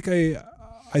 But like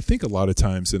I think a lot of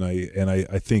times, and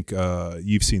I think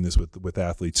you've seen this with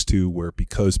athletes too, where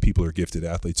because people are gifted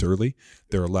athletes early,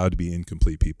 they're allowed to be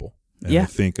incomplete people. And I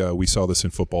think we saw this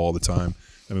in football all the time.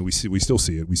 I mean, we still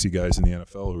see it. We see guys in the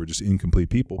NFL who are just incomplete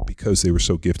people because they were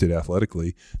so gifted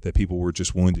athletically that people were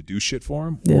just willing to do shit for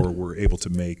them, or were able to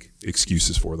make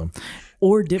excuses for them,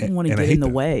 or didn't want to get in the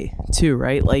way too,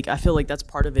 right? Like, I feel like that's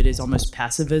part of it, is almost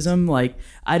passivism. Like,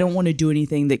 I don't want to do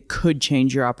anything that could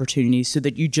change your opportunities, so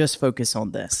that you just focus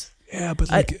on this. Yeah, but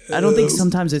like, I don't think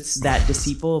sometimes it's that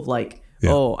deceitful of like,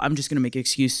 oh, I'm just going to make an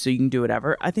excuse so you can do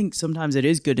whatever. I think sometimes it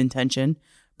is good intention,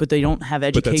 but they don't have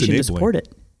education to support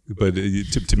it. But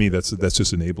to me, that's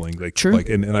just enabling. Like, True. Like,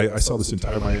 and I saw this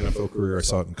entire my NFL career. I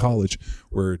saw it in college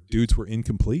where dudes were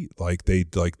incomplete. Like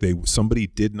somebody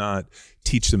did not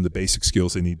teach them the basic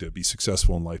skills they need to be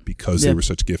successful in life because they were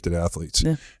such gifted athletes.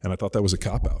 Yeah. And I thought that was a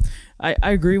cop out. I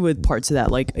agree with parts of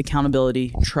that, like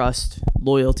accountability, trust,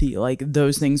 loyalty, like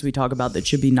those things we talk about that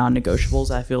should be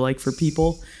non-negotiables. I feel like for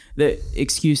people, the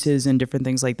excuses and different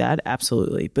things like that,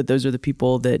 absolutely. But those are the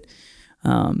people that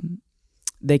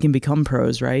they can become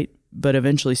pros, right? But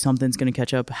eventually something's going to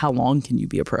catch up. How long can you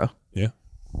be a pro? Yeah.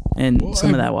 And of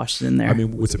that washes in there. I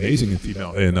mean, what's amazing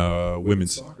in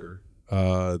women's soccer,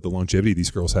 the longevity these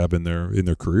girls have in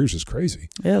their careers is crazy.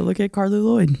 Yeah, look at Carly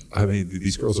Lloyd. I mean,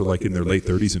 these girls are like in their late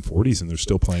 30s and 40s, and they're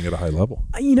still playing at a high level.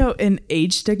 You know, and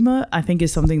age stigma, I think,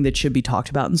 is something that should be talked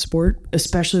about in sport,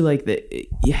 especially like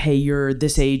hey, you're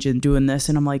this age and doing this.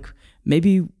 And I'm like,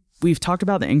 maybe we've talked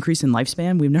about the increase in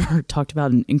lifespan. We've never talked about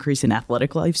an increase in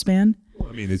athletic lifespan.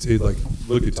 I mean, it's like,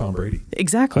 look at Tom Brady.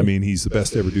 Exactly. I mean, he's the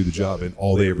best to ever do the job, and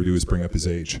all they ever do is bring up his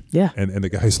age. Yeah. And the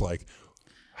guy's like,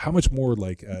 how much more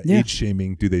like age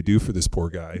shaming do they do for this poor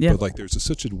guy? Yeah. But like, there's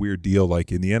such a weird deal.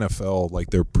 Like in the NFL,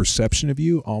 like their perception of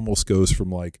you almost goes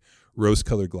from like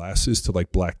rose-colored glasses to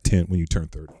like black tint when you turn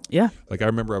 30. Yeah. Like I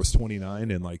remember I was 29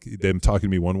 and like them talking to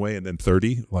me one way, and then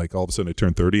 30. Like all of a sudden I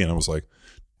turned 30, and I was like,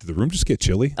 did the room just get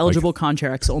chilly? Eligible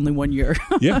contracts, only 1 year.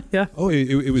 Yeah. Yeah. Oh,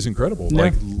 it was incredible.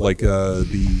 Yeah. Like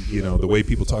the way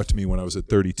people talked to me when I was at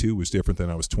 32 was different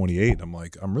than I was 28. I'm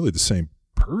like, I'm really the same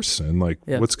person. Like,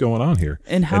 what's going on here?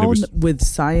 And how with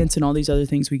science and all these other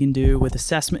things we can do with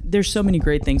assessment, there's so many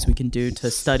great things we can do to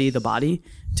study the body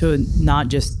to not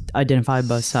just identify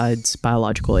besides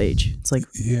biological age. It's like,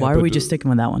 why are we just sticking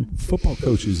with that one? Football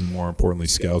coaches, and more importantly,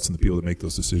 scouts and the people that make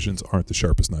those decisions aren't the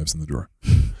sharpest knives in the drawer.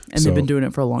 And they've been doing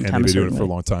it for a long time. And they've been doing it for a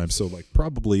long time. So like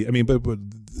probably, I mean, but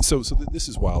so this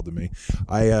is wild to me.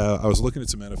 I was looking at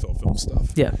some NFL film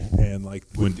stuff. Yeah. And like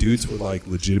when dudes were like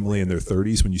legitimately in their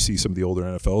 30s, when you see some of the older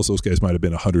NFLs, those guys might have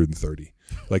been 130.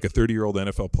 Like a 30-year-old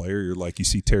NFL player, you're like, you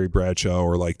see Terry Bradshaw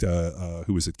or like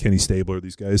who was it, Kenny Stabler,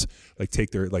 these guys like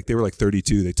take their, like they were like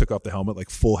 32, they took off the helmet, like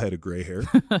full head of gray hair.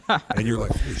 And you're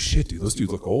like, holy shit, dude, those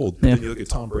dudes look old. Yeah. And then you look at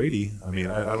Tom Brady. I mean,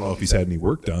 I don't know if he's had any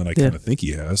work done. I kind of think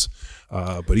he has.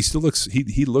 But he still looks,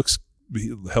 he looks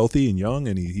healthy and young,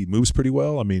 and he moves pretty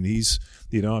well. I mean, he's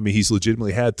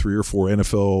legitimately had 3 or 4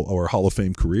 NFL or Hall of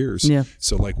Fame careers. Yeah.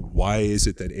 So like, why is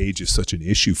it that age is such an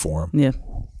issue for him? Yeah.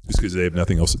 Just because they have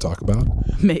nothing else to talk about?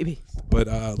 Maybe. But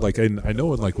like I know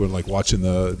when like watching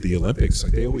the Olympics,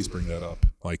 like they always bring that up.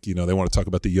 Like, you know, they want to talk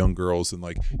about the young girls and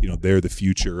like, you know, they're the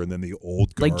future, and then the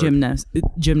old guard. Like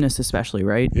gymnasts especially,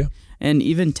 right? Yeah. And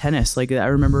even tennis. Like I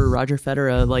remember Roger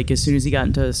Federer, like as soon as he got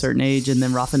into a certain age, and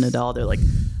then Rafa Nadal, they're like,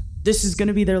 this is going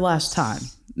to be their last time.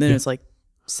 Then it's like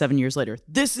 7 years later,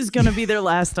 this is going to be their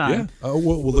last time. Yeah.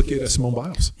 We'll look at Simone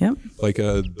Biles. Yep. Like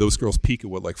those girls peak at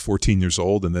like 14 years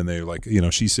old, and then they're like, you know,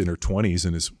 she's in her 20s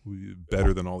and is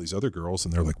better than all these other girls,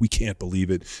 and they're like, we can't believe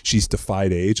it. She's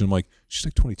defied age. And I'm like, she's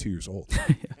like 22 years old.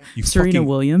 Serena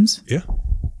Williams. Yeah.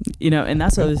 You know, and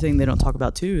that's the other thing they don't talk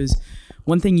about too is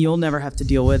one thing you'll never have to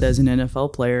deal with as an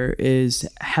NFL player is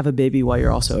have a baby while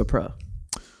you're also a pro.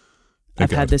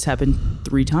 I've had this happen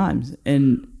 3 times,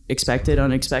 and expected,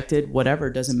 unexpected, whatever,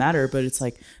 doesn't matter. But it's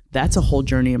like, that's a whole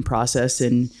journey and process.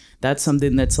 And that's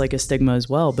something that's like a stigma as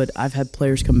well. But I've had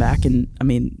players come back, and I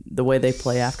mean, the way they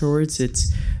play afterwards,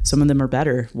 it's, some of them are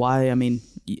better. Why? I mean,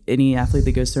 any athlete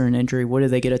that goes through an injury, what do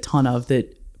they get a ton of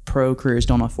that pro careers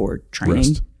don't afford?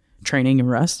 Training and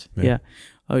rest. Yeah.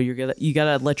 Oh, you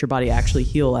gotta let your body actually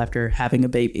heal after having a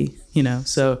baby, you know?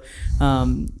 So,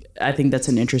 I think that's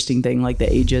an interesting thing, like the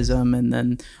ageism, and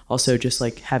then also just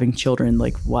like having children.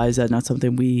 Like, why is that not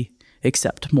something we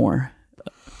accept more?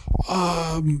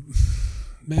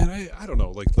 Man, I don't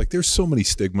know. Like there's so many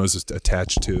stigmas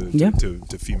attached to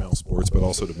female sports, but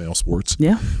also to male sports.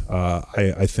 Yeah.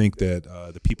 I think that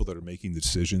the people that are making the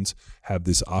decisions have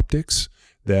this optics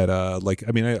that, like,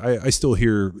 I mean, I still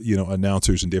hear, you know,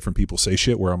 announcers and different people say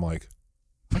shit where I'm like,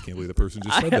 I can't believe the person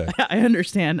just said that. I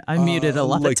understand. I muted a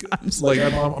lot like, of times. Like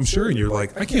I'm sure, and you're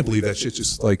like, I can't believe that shit.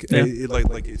 Just like, Yeah.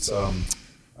 like it's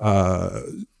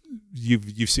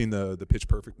You've seen the Pitch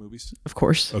Perfect movies? Of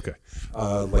course. Okay.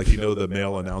 Like, the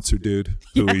male announcer dude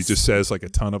who he Yes. just says like a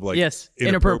ton of like Yes.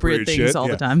 Inappropriate things shit. all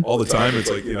the time. All the time. It's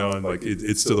like, and like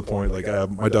it's to the point like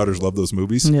my daughters love those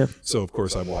movies. Yeah. So of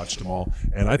course I've watched them all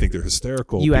and I think they're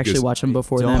hysterical. You actually because- watch them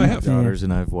before Don't them. I have daughters,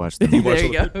 and I've watched them. you watch There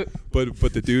you them, go.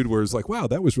 But the dude was like, wow,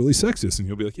 that was really sexist. And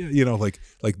he'll be like, yeah,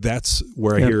 like that's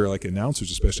where I Yep. hear like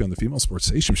announcers, especially on the female sports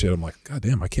station shit. I'm like, God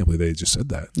damn, I can't believe they just said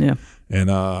that. Yeah.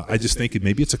 And I just think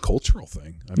maybe it's a cultural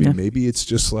thing. I mean, Yeah. maybe it's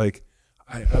just like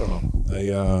I don't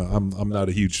know. I'm not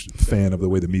a huge fan of the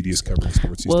way the media is covering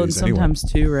sports these Well, and days. Anyway.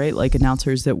 sometimes too, right? Like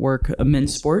announcers that work a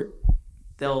men's sport,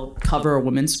 they'll cover a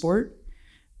women's sport,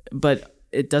 but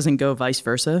it doesn't go vice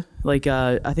versa. Like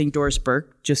I think Doris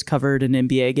Burke just covered an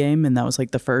NBA game, and that was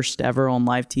like the first ever on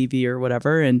live TV or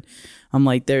whatever. And I'm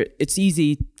like, it's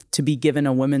easy to be given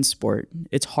a women's sport.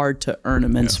 It's hard to earn a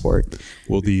men's sport.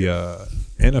 Well, the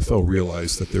NFL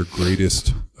realized that their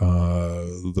greatest,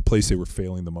 the place they were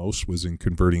failing the most was in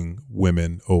converting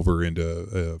women over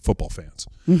into football fans.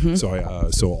 Mm-hmm.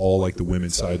 So all like the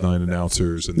women's sideline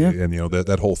announcers and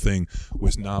that whole thing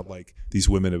was not like these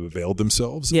women have availed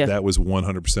themselves. Yeah. That was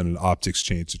 100% an optics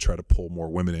change to try to pull more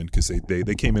women in because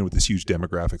they came in with this huge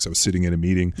demographics. I was sitting in a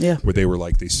meeting where they were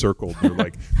like they circled. They're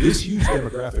like this huge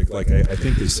demographic. Like I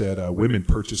think they said women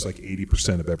purchase like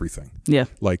 80% of everything. Yeah.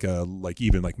 Like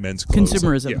even like men's clothes.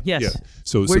 Consumerism. Like, Yes. Yeah.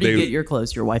 So Where do you they, get your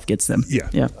clothes? Your wife gets them. Yeah.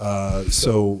 Yeah.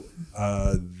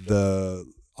 The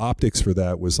optics for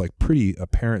that was like pretty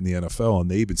apparent in the NFL,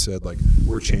 and they even said like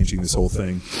we're changing this whole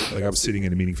thing. Like I was sitting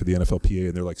in a meeting for the NFLPA,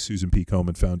 and they're like Susan P.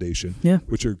 Komen Foundation,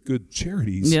 which are good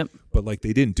charities. Yep. But like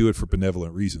they didn't do it for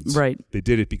benevolent reasons. Right. They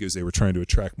did it because they were trying to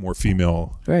attract more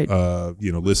female, Right.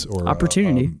 list or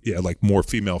Opportunity. like more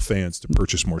female fans to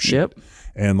purchase more shit. Yep.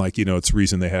 And like it's the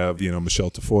reason they have Michelle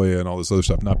Tafoya and all this other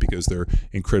stuff. Not because they're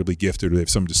incredibly gifted or they have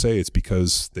something to say. It's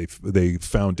because they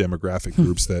found demographic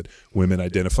groups that women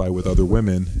identify with other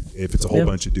women. If it's a whole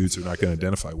bunch of dudes, they're not going to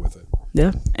identify with it.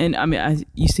 Yeah. And I mean,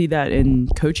 you see that in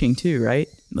coaching too, right?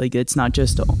 Like it's not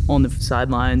just on the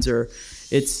sidelines, or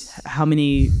it's how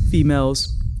many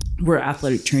females were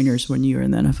athletic trainers when you were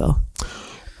in the NFL?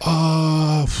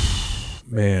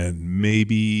 Man,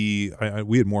 maybe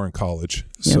we had more in college.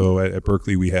 So at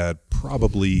Berkeley, we had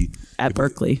probably At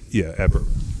Berkeley. Yeah, at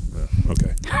Berkeley. Yeah,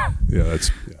 okay.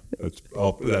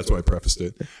 That's why I prefaced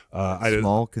it.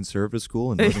 Small conservative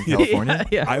school in Northern California.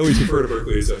 Yeah. I always refer to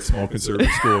Berkeley as that small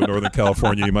conservative school in Northern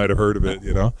California. You might have heard of it,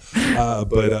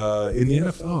 But in the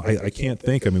NFL, I can't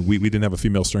think. I mean, we didn't have a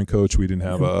female strength coach. We didn't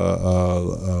have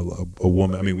a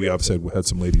woman. I mean, we obviously had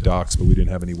some lady docs, but we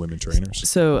didn't have any women trainers.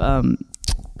 So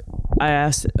I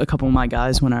asked a couple of my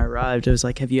guys when I arrived, I was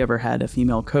like, have you ever had a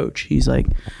female coach? He's like,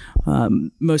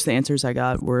 most of the answers I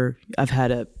got were, I've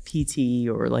had a PT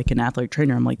or like an athletic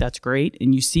trainer. I'm like, that's great.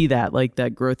 And you see that, like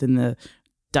that growth in the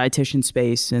dietitian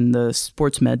space and the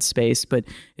sports med space, but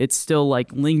it's still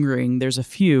like lingering. There's a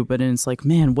few, but it's like,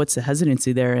 man, what's the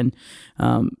hesitancy there? And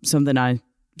something I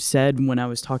said when I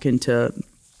was talking to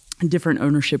different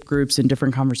ownership groups and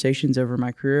different conversations over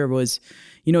my career was,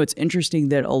 it's interesting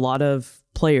that a lot of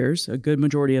players, a good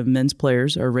majority of men's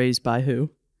players, are raised by who?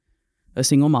 A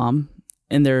single mom.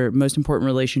 And their most important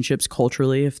relationships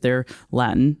culturally, if they're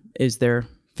Latin, is their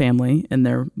family and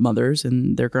their mothers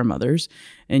and their grandmothers.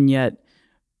 And yet,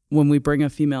 when we bring a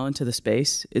female into the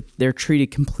space, they're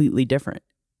treated completely different.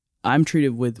 I'm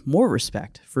treated with more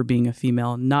respect for being a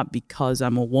female, not because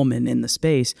I'm a woman in the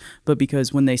space, but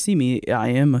because when they see me, I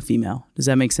am a female. Does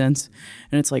that make sense?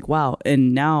 And it's like, wow.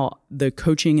 And now the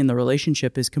coaching and the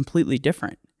relationship is completely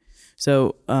different.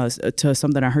 So to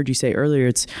something I heard you say earlier,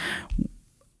 it's,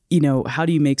 how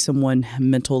do you make someone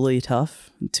mentally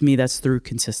tough? To me, that's through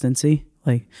consistency.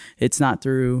 Like it's not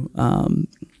through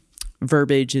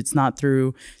verbiage, it's not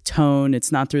through tone,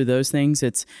 it's not through those things.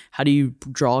 It's how do you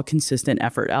draw consistent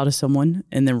effort out of someone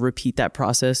and then repeat that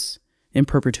process in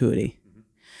perpetuity.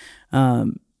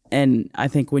 And I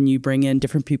think when you bring in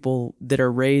different people that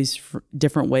are raised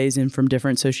different ways and from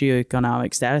different socioeconomic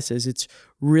statuses, it's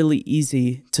really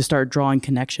easy to start drawing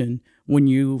connection when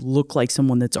you look like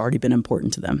someone that's already been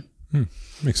important to them.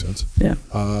 Makes sense. Yeah.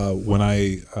 When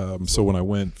I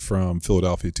went from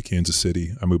Philadelphia to Kansas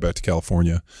City, I moved back to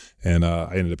California, and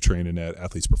I ended up training at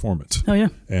Athletes Performance. Oh yeah.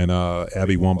 And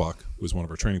Abby Wambach was one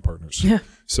of our training partners. Yeah.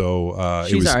 So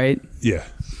She's all right. Yeah,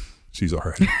 she's all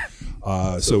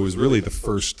right. So it was really the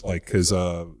first, because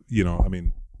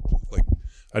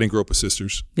I didn't grow up with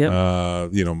sisters.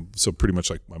 Yep. You know, so pretty much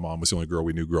like my mom was the only girl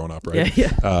we knew growing up, right?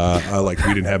 Yeah. Like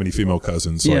we didn't have any female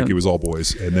cousins. Yeah. Like it was all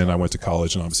boys. And then I went to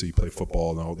college and obviously played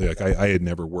football and all. Like I had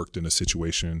never worked in a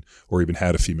situation or even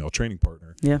had a female training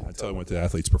partner. Yeah. Until I went to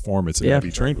Athletes Performance and Yeah.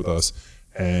 Abby trained with us.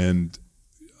 And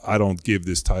I don't give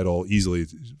this title easily.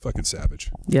 Fucking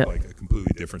savage. Yeah. Like a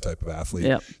completely different type of athlete.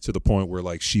 Yep. To the point where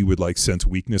like she would like sense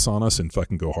weakness on us and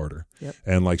fucking go harder. Yep.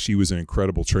 And like she was an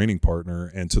incredible training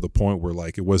partner. And to the point where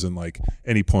like it wasn't like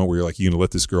any point where you're like, you gonna let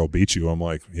this girl beat you. I'm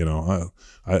like, you know,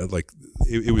 I like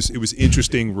it was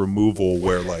interesting removal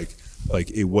where like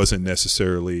it wasn't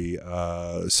necessarily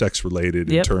sex related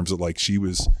in Yep. terms of like she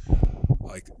was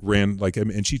like ran like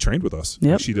and she trained with us.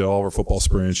 Yep. Like, she did all of our football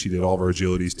sprints, she did all of our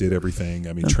agilities, did everything.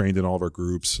 I mean, trained in all of our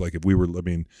groups. Like if we were, I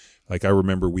mean, like I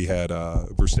remember we had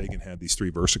Verstegen had these 3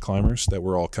 Versa climbers that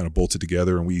were all kind of bolted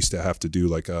together, and we used to have to do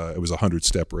like it was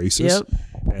 100-step races.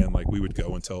 Yep. And like we would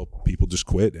go until people just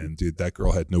quit, and dude, that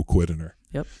girl had no quit in her.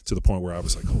 Yep. To the point where I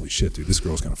was like, holy shit, dude, this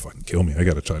girl's gonna fucking kill me. I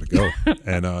gotta try to go.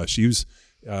 And she was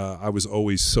I was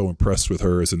always so impressed with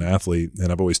her as an athlete,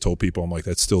 and I've always told people, I'm like,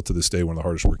 that's still to this day one of the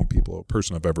hardest working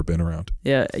person I've ever been around.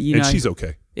 Yeah. You And know, she's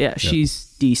okay. Yeah,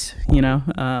 she's decent, you know.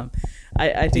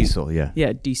 I think Diesel, yeah.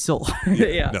 Yeah, diesel.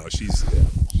 Yeah. No, she's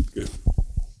good.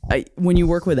 When you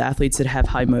work with athletes that have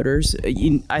high motors,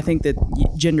 I think that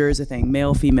gender is a thing,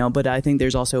 male, female, but I think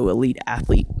there's also elite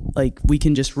athlete. Like we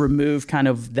can just remove kind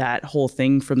of that whole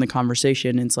thing from the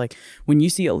conversation. And it's like when you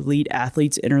see elite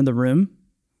athletes enter the room,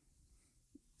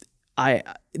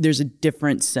 there's a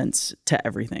different sense to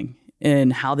everything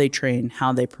and how they train,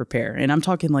 how they prepare. And I'm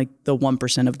talking like the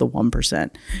 1% of the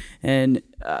 1%. And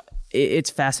it's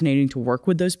fascinating to work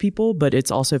with those people, but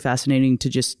it's also fascinating to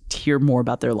just hear more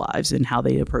about their lives and how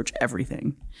they approach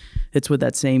everything. It's with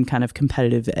that same kind of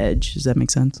competitive edge. Does that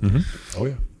make sense? Mm-hmm. Oh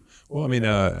yeah. Well, I mean,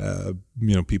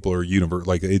 you know, people are universal.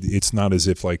 Like it's not as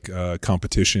if like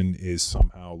competition is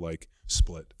somehow like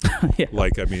split. Yeah.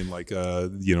 Like I mean, like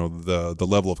you know, the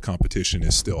level of competition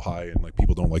is still high, and like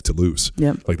people don't like to lose.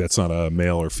 Yep. Like that's not a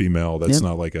male or female. That's Yep.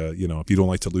 not like a, you know, if you don't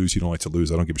like to lose, you don't like to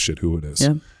lose. I don't give a shit who it is.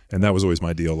 Yep. And that was always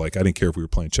my deal. Like I didn't care if we were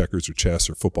playing checkers or chess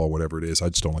or football, whatever it is. I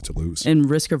just don't like to lose. And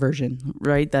risk aversion,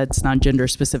 right? That's not gender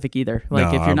specific either.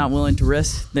 Like No, if you're not willing to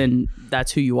risk, then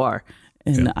that's who you are.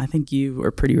 And Yeah. I think you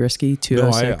are pretty risky too.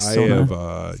 No, I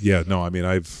have, yeah, no, I mean,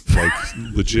 I've like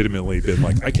legitimately been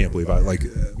like, I can't believe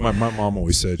my mom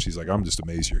always said, she's like, I'm just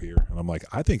amazed you're here. And I'm like,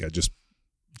 I think I just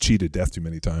cheated death too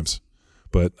many times.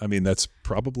 But I mean, that's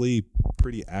probably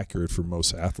pretty accurate for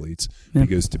most athletes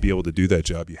because to be able to do that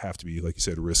job, you have to be, like you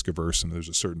said, risk averse, and there's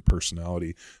a certain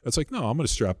personality that's like, no, I'm going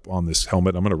to strap on this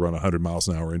helmet. I'm going to run 100 miles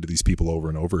an hour into these people over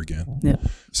and over again. Yeah.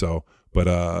 So,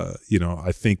 but, you know,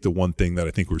 I think the one thing that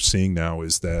I think we're seeing now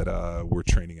is that we're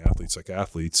training athletes like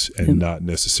athletes and not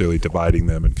necessarily dividing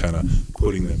them and kind of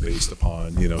putting them based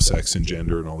upon, you know, sex and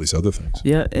gender and all these other things.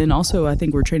 Yeah, and also I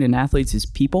think we're training athletes as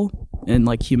people and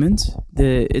like humans.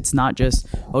 It's not just,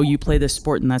 oh, you play this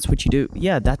sport and that's what you do.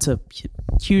 Yeah, that's a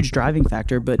huge driving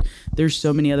factor, but there's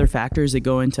so many other factors that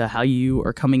go into how you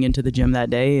are coming into the gym that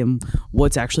day and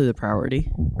what's actually the priority,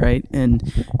 right?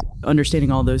 And understanding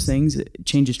all those things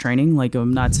changes training. Like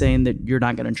I'm not saying that you're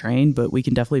not going to train, but we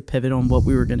can definitely pivot on what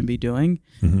we were going to be doing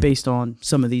based on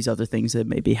some of these other things that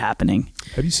may be happening.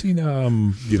 Have you seen,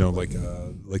 you know, like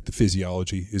the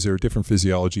physiology? Is there a different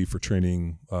physiology for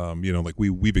training? You know, like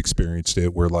we've experienced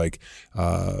it where like,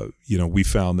 you know, we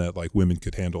found that like women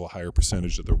could handle a higher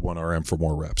percentage of their 1RM for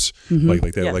more reps. Like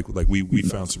that. Yeah. Like we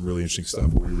found some really interesting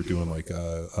stuff where we were doing like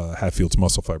Hatfield's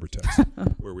muscle fiber test,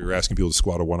 where we were asking people to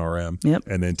squat a 1RM Yep.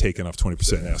 and then taking off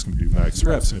 20% and asking them to do max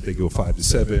reps. And if they go 5 to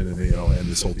 7, and you know, and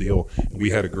this whole deal. We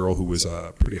had a girl who was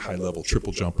a pretty high level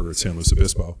triple jumper at San Luis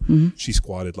Obispo. She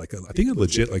squatted like I think a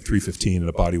legit like 315 and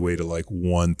a body weight of like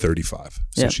 135.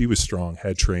 So Yep. she was strong,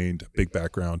 had trained, big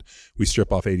background. We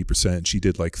strip off 80%. And she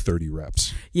did like 30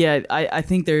 reps. Yeah, I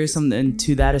think there is something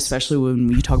to that, especially when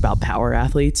you talk about power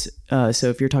athletes. So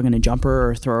if you're talking a jumper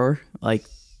or a thrower, like,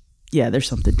 yeah, there's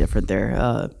something different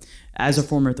there. As a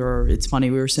former thrower, it's funny.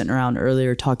 We were sitting around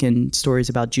earlier talking stories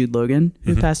about Jude Logan,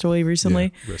 who passed away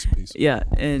recently. Yeah, rest in peace. Yeah,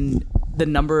 and the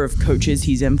number of coaches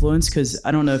he's influenced, because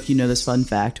I don't know if you know this fun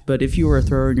fact, but if you were a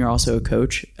thrower and you're also a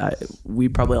coach, we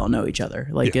probably all know each other.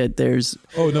 Like there's...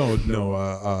 Oh,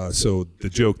 no. So the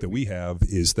joke that we have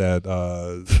is that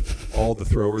all the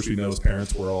throwers we know as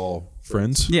parents were all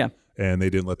friends. Yeah. and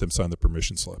they didn't let them sign the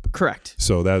permission slip. Correct.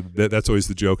 So that's always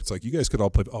the joke. It's like, you guys could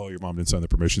all play. Oh, your mom didn't sign the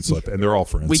permission slip, and they're all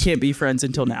friends. We can't be friends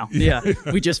until now. Yeah.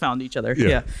 We just found each other.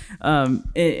 Yeah.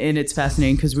 And it's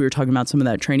fascinating because we were talking about some of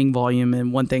that training volume.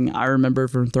 And one thing I remember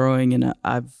from throwing, and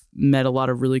I've met a lot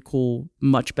of really cool,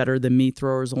 much better than me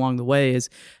throwers along the way, is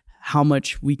how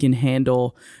much we can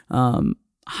handle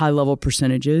high level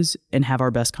percentages and have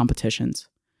our best competitions.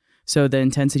 So the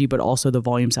intensity, but also the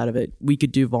volume side of it. We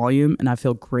could do volume, and I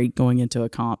feel great going into a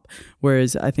comp.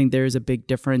 Whereas I think there's a big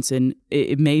difference in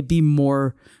it may be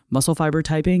more muscle fiber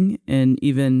typing and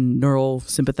even neural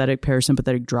sympathetic,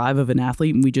 parasympathetic drive of an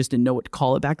athlete, and we just didn't know what to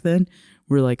call it back then.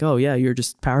 We're like, oh yeah, you're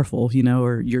just powerful,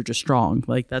 or you're just strong.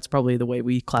 Like that's probably the way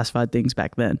we classified things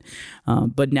back then.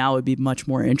 But now it'd be much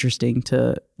more interesting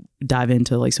to dive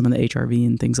into like some of the HRV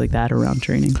and things like that around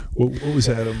training. What was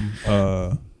Adam?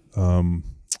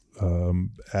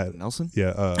 Nelson?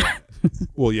 Yeah.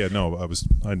 Well, yeah, no,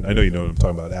 I know you know what I'm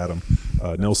talking about, Adam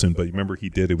Nelson, but you remember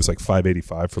it was like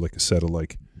 585 for like a set of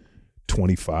like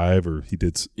 25, or he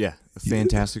did. Yeah, a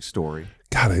fantastic story.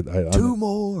 God, Two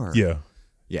more. Yeah.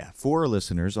 Yeah, for our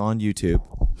listeners on YouTube,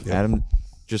 Adam,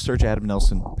 just search Adam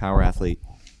Nelson, power athlete.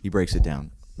 He breaks it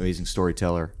down. Amazing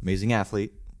storyteller, amazing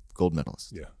athlete, gold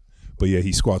medalist. Yeah. But yeah,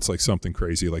 he squats like something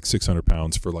crazy, like 600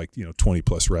 pounds for like, 20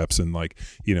 plus reps, and like,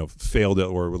 failed it,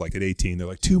 or like at 18, they're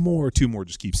like, two more,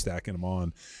 just keep stacking them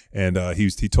on. And he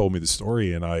told me the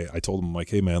story, and I told him, like,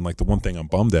 hey man, like the one thing I'm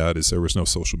bummed at is there was no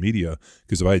social media,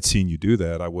 because if I had seen you do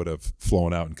that, I would have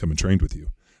flown out and come and trained with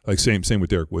you. Like same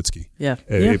with Derek Woodsky. Yeah.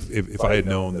 If I had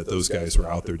known that those guys were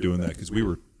out there doing that, because we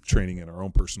were training in our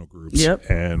own personal groups,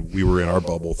 and we were in our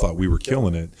bubble, thought we were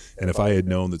killing it. And if I had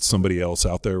known that somebody else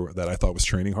out there that I thought was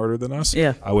training harder than us,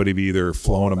 I would have either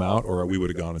flown them out, or we would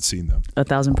have gone and seen them.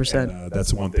 1,000%. And,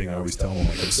 that's one thing I always tell them.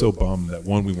 Like, I'm so bummed that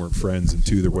one, we weren't friends, and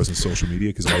two, there wasn't social media,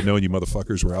 because if I'd known you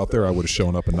motherfuckers were out there, I would have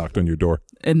shown up and knocked on your door.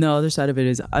 And the other side of it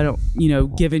is, I don't,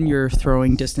 given your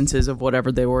throwing distances of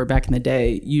whatever they were back in the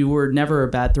day, you were never a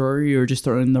bad thrower. You were just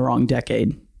throwing in the wrong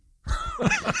decade.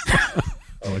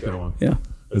 I like that one. Yeah.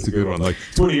 That's a good one. Like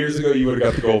 20 years ago, you would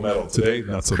have got the gold medal. Today,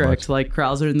 not so Correct. much. Like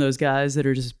Krauser and those guys that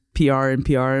are just PR and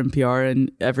PR and PR,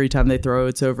 and every time they throw,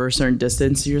 it's over a certain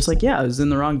distance. You're just like, yeah, I was in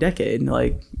the wrong decade.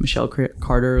 Like Michelle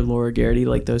Carter, Laura Garrity,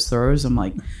 like those throwers. I'm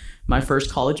like, my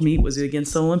first college meet was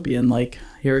against an Olympian. Like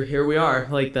here we are.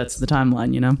 Like that's the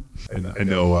timeline, And I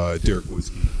know Derek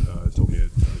Woodsky told me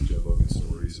Joe Logan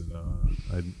stories, and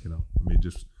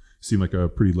just seemed like a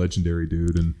pretty legendary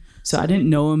dude. And so I didn't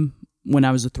know him when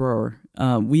I was a thrower.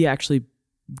 We actually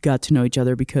got to know each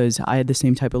other because I had the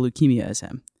same type of leukemia as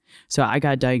him. So I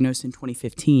got diagnosed in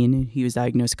 2015, and he was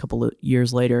diagnosed a couple of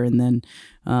years later. And then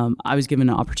I was given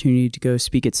an opportunity to go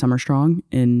speak at Summer Strong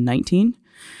in 19.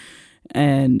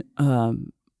 And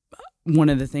one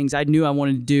of the things I knew I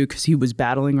wanted to do, because he was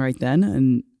battling right then,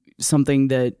 and something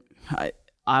that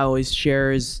I always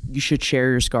share is you should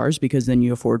share your scars, because then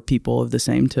you afford people of the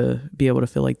same to be able to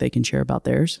feel like they can share about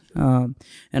theirs. And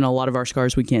a lot of our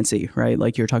scars we can't see, right?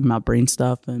 Like you're talking about brain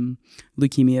stuff and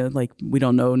leukemia. Like we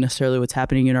don't know necessarily what's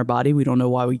happening in our body. We don't know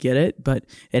why we get it, but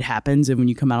it happens. And when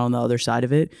you come out on the other side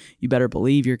of it, you better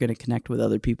believe you're going to connect with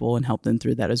other people and help them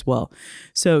through that as well.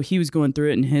 So he was going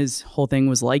through it, and his whole thing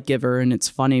was like giver. And it's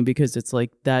funny because it's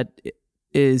like that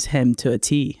is him to a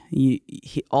T.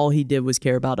 All he did was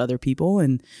care about other people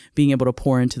and being able to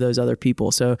pour into those other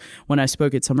people. So when I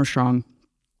spoke at Summer Strong,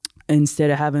 instead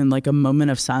of having like a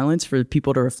moment of silence for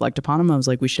people to reflect upon him, I was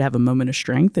like, we should have a moment of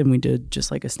strength. And we did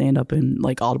just like a stand up and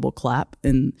like audible clap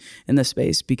in the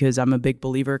space, because I'm a big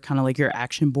believer, kind of like your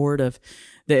action board of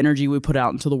the energy we put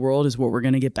out into the world is what we're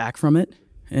going to get back from it.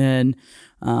 And,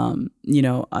 I'm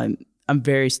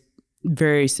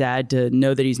very sad to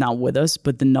know that he's not with us,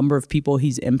 but the number of people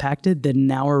he's impacted that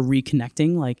now are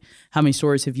reconnecting, like how many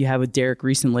stories have you had with Derek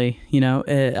recently?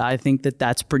 I think that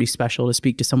that's pretty special to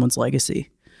speak to someone's legacy.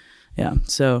 Yeah.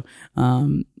 So,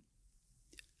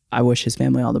 I wish his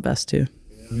family all the best too.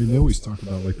 I mean, they always talk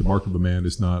about like the mark of a man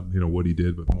is not, what he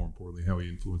did, but more importantly, how he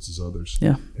influences others.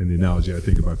 Yeah. And the analogy I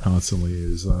think about constantly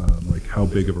is like how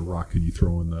big of a rock can you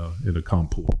throw in a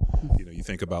comp pool? You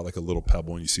think about like a little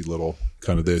pebble and you see little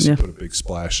kind of this, you put a big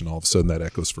splash, and all of a sudden that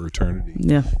echoes for eternity.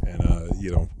 Yeah. And,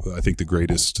 I think the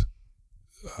greatest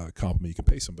compliment you can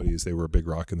pay somebody is they were a big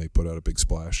rock and they put out a big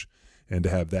splash. And to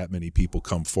have that many people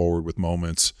come forward with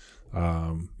moments,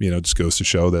 just goes to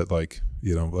show that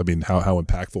how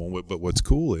impactful. But what's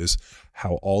cool is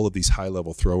how all of these high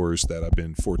level throwers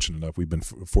that we've been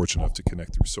fortunate enough to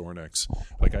connect through Sorinex.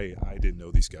 Like I didn't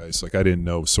know these guys. Like I didn't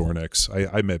know Sorinex.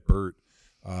 I met Bert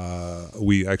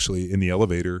we actually, in the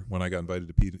elevator, when I got invited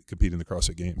to compete in the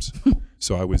CrossFit Games.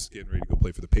 So I was getting ready to go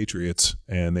play for the Patriots,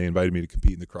 and they invited me to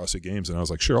compete in the CrossFit Games, and I was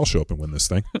like, sure, I'll show up and win this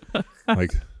thing.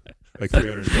 like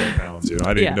 312 pounds. You know,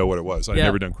 I didn't know what it was. I'd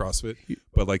never done CrossFit.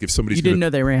 But like if somebody's You didn't know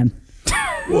they ran.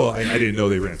 Well, I didn't know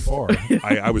they ran far.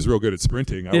 I was real good at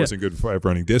sprinting. I wasn't good at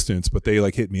running distance, but they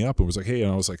like hit me up and was like, hey,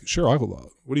 and I was like, sure, I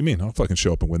will. What do you mean? I'll fucking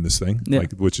show up and win this thing. Yeah.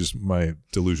 Like, which is my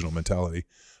delusional mentality.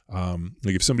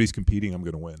 Like if somebody's competing, I'm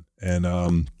going to win. And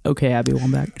Okay, Abby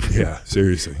Wambach. yeah,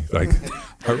 seriously. Like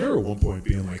I remember at one point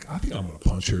being like, I think I'm going to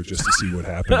punch her just to see what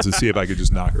happens and see if I could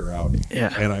just knock her out.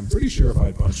 Yeah. And I'm pretty sure if I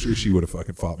had punched her, she would have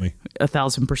fucking fought me.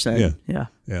 1,000%. Yeah.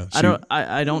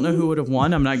 I don't know who would have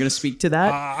won. I'm not going to speak to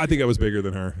that. I think I was bigger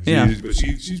than her. But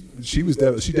she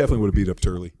definitely would have beat up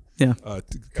Turley. Yeah.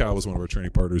 Kyle was one of our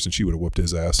training partners, and she would have whooped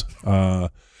his ass.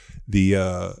 But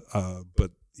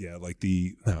yeah, like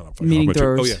the Meeting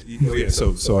throwers. Oh yeah.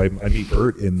 So I meet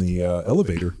Bert in the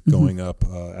elevator going up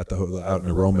out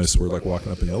in Aromas. We're like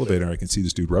walking up in the elevator, and I can see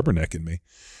this dude rubbernecking me.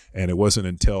 And it wasn't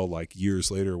until like years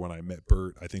later when I met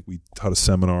Bert, I think we taught a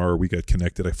seminar or we got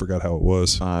connected. I forgot how it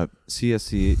was.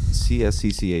 CSCCA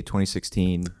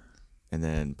 2016, and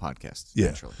then podcast. Yeah.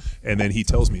 Eventually. And then he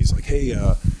tells me, he's like, hey,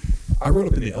 I rode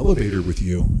up in the elevator with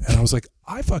you. And I was like,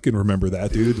 I fucking remember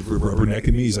that, dude,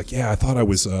 rubbernecking me. He's like, yeah, I thought I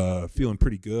was feeling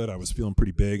pretty good. I was feeling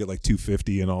pretty big at like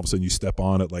 250. And all of a sudden you step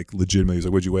on it like legitimately. He's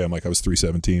like, what'd you weigh? I'm like, I was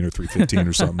 317 or 315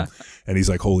 or something. And he's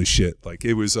like, holy shit. Like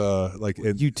it was like.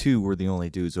 And You two were the only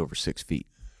dudes over 6 feet.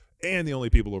 and the only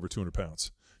people over 200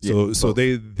 pounds. So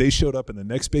they showed up, and the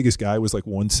next biggest guy was like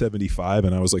 175,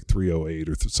 and I was like 308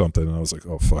 or something, and I was like,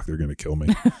 oh fuck, they're gonna kill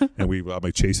me. And I'm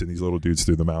like chasing these little dudes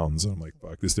through the mountains. And I'm like,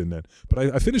 fuck, this didn't end.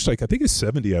 But I finished like I think it's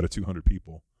 70 out of 200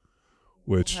 people,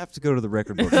 which I have to go to the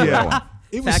record book. For that one.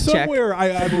 it was Fact check. somewhere.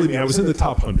 I believe me, I was in the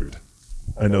top 100.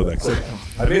 I know that 'cause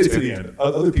I made it to the end.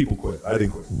 Other people quit. I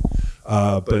didn't quit.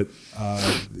 But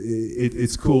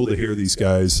it's cool to hear these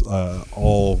guys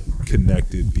all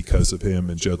connected because of him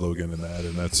and Judd Logan and that,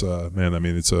 and that's man. I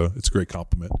mean, it's a great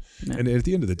compliment. Yeah. And at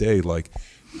the end of the day, like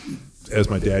as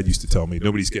my dad used to tell me,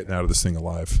 nobody's getting out of this thing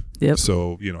alive. Yep.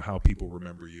 So how people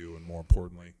remember you, and more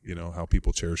importantly, how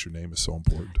people cherish your name is so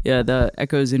important. Yeah, the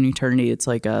echoes in eternity. It's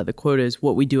like the quote is,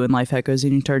 "What we do in life echoes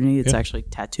in eternity." It's actually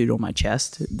tattooed on my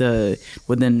chest,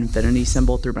 with an infinity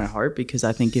symbol through my heart. Because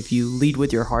I think if you lead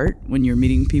with your heart when you're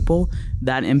meeting people,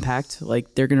 that impact,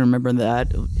 like they're gonna remember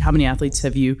that. How many athletes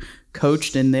have you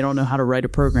coached and they don't know how to write a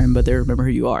program, but they remember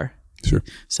who you are? Sure.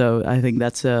 So I think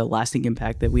that's a lasting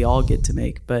impact that we all get to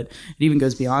make. But it even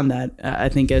goes beyond that. I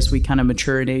think as we kind of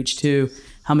mature in age too,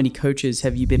 how many coaches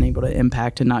have you been able to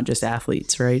impact, and not just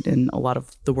athletes, right? And a lot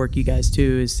of the work you guys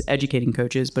do is educating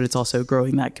coaches, but it's also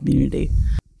growing that community.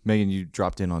 Megan, you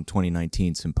dropped in on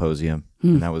 2019 Symposium,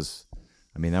 and that was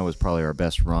probably our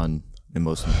best run and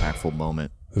most impactful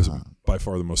moment. It was by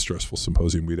far the most stressful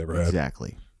symposium we'd ever had.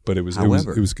 Exactly. But it was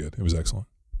However- it was good. It was excellent.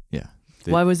 Yeah.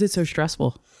 Why was it so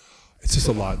stressful? It's just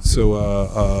a lot.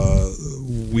 So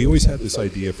we always had this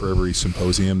idea for every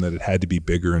symposium that it had to be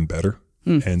bigger and better.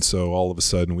 And so all of a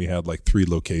sudden we had like 3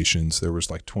 locations. There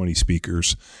was like 20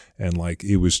 speakers, and like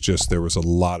it was just, there was a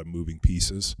lot of moving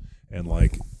pieces, and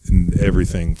like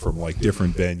everything from like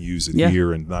different venues and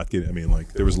gear, and not getting. I mean,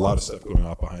 like there was a lot of stuff going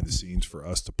on behind the scenes for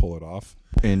us to pull it off.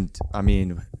 And I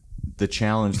mean, the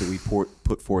challenge that we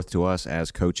put forth to us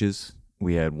as coaches,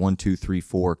 we had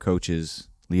 4 coaches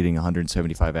leading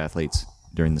 175 athletes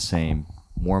during the same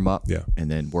warm up and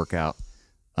then workout.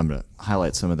 I'm going to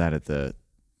highlight some of that at the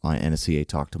NSCA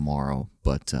talk tomorrow.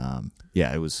 But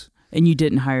it was. And you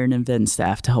didn't hire an event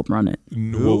staff to help run it.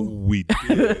 No, we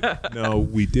did. No,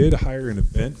 we did hire an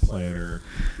event planner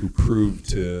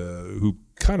who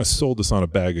kind of sold us on a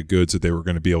bag of goods that they were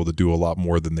going to be able to do a lot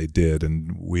more than they did,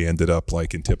 and we ended up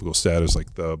like in typical status,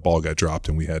 like the ball got dropped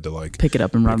and we had to like pick it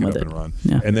up and run with it.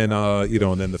 Yeah. And then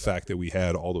and then the fact that we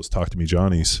had all those Talk to Me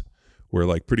Johnnies, where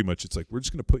like pretty much it's like we're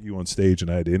just going to put you on stage, and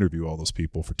I had to interview all those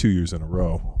people for 2 years in a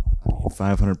row.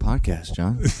 500 podcasts,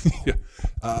 John. Yeah.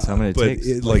 That's how many it takes.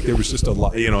 There was just a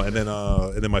lot, and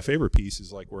then my favorite piece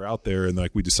is like we're out there and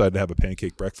like we decided to have a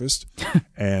pancake breakfast,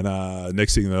 and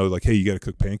next thing you know, like, hey, you got to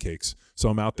cook pancakes. So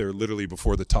I'm out there literally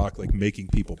before the talk, like making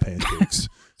people pancakes.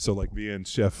 So like me and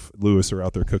Chef Lewis are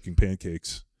out there cooking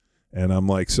pancakes, and I'm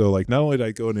like, so like not only did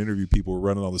I go and interview people, we're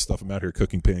running all this stuff, I'm out here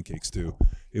cooking pancakes too.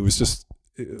 It was just.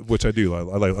 Which I do. I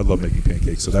love making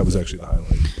pancakes, so that was actually the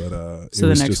highlight. But so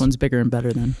the next one's bigger and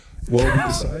better then. Well, we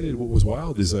decided what was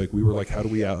wild is like we were like, how do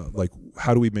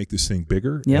we make this thing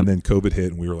bigger? Yep. And then COVID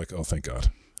hit, and we were like, oh, thank God,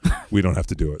 we don't have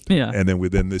to do it. Yeah. And then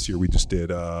within this year, we just did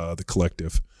the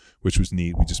collective, which was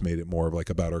neat. We just made it more of like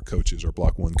about our coaches, our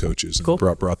Block 1 coaches, and Cool.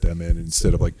 brought them in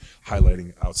instead of like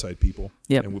highlighting outside people.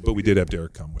 Yep. But we did have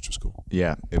Derek come, which was cool.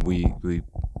 Yeah, and we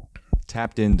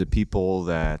tapped into people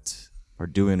that are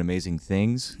doing amazing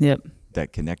things Yep.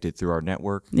 that connected through our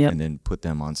network, Yep. and then put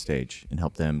them on stage and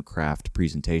help them craft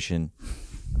presentation.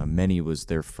 Many was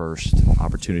their first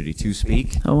opportunity to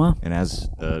speak. Oh, wow. And as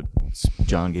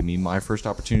John gave me my first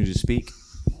opportunity to speak,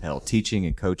 hell, teaching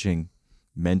and coaching,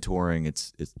 mentoring,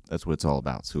 it's that's what it's all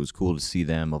about. So it was cool to see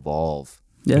them evolve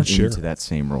Yeah. into Sure. that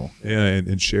same role. Yeah,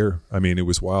 and share. I mean, it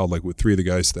was wild. Like with 3 of the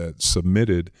guys that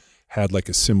submitted had like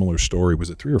a similar story. Was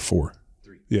it 3 or 4?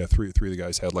 3. Yeah, three of the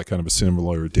guys had like kind of a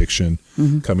similar addiction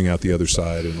coming out the other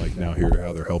side, and like now here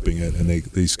how they're helping it. And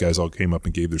these guys all came up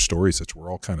and gave their stories that were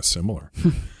all kind of similar.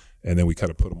 And then we kind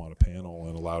of put them on a panel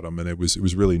and allowed them, and it was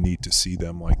really neat to see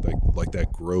them like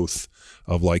that growth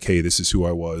of like, hey, this is who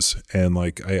I was. And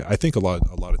like I think a lot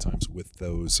of times with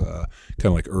those kind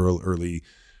of like early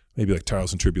maybe like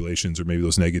trials and tribulations, or maybe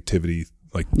those negativity,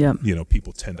 like, Yeah. you know,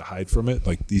 people tend to hide from it.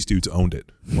 Like these dudes owned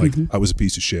it. Like I was a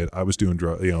piece of shit. I was doing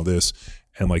this,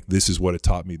 and like this is what it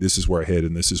taught me. This is where I hit,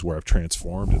 and this is where I've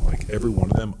transformed. And like every one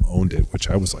of them owned it, which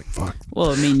I was like, fuck.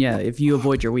 Well, I mean, yeah, if you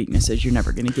avoid your weaknesses, you're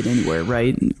never going to get anywhere,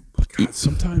 right? God,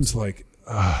 sometimes like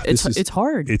It's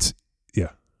hard. It's yeah.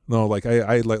 No, like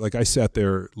I sat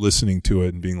there listening to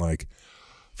it and being like,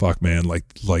 fuck, man, like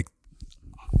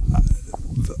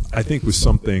I think with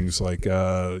some things like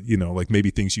you know, like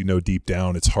maybe things you know deep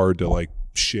down, it's hard to like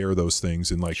share those things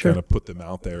and like Sure. kind of put them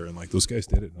out there, and like those guys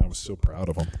did it, and I was so proud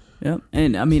of them. Yeah,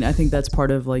 and I mean, I think that's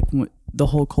part of like the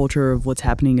whole culture of what's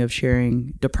happening of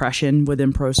sharing depression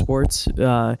within pro sports,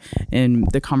 and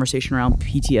the conversation around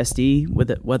PTSD,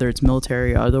 with it, whether it's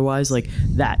military or otherwise. Like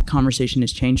that conversation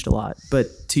has changed a lot. But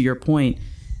to your point,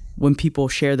 when people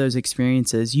share those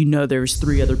experiences, you know, there's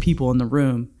 3 other people in the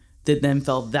room that then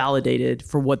felt validated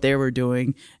for what they were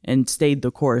doing and stayed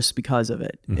the course because of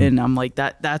it. And I'm like,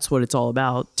 that's what it's all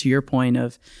about. To your point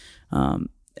of,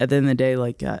 at the end of the day,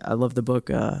 like I love the book,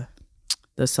 The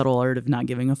Subtle Art of Not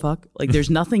Giving a Fuck. Like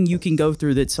there's nothing you can go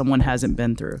through that someone hasn't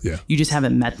been through. Yeah. You just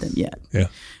haven't met them yet. Yeah.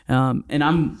 And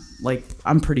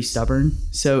I'm pretty stubborn.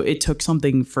 So it took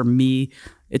something for me.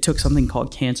 It took something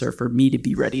called cancer for me to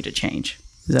be ready to change.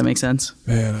 Does that make sense?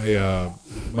 Man,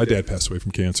 my dad passed away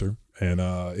from cancer, and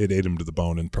it ate him to the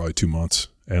bone in probably 2 months.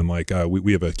 And like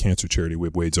we have a cancer charity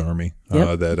with Wade's Army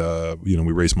that you know,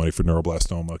 we raise money for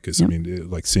neuroblastoma because I mean,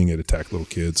 like seeing it attack little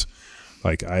kids.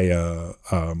 Like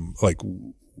like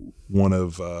one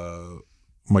of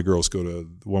my girls go to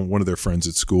one of their friends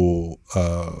at school.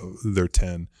 They're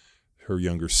 10. Her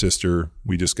younger sister,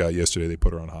 we just got yesterday, they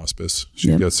put her on hospice.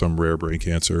 She got some rare brain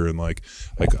cancer, and like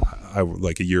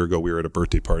a year ago we were at a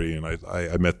birthday party, and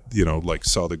I met, you know, like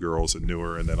saw the girls and knew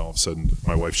her, and then all of a sudden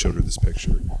my wife showed her this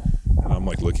picture, and I'm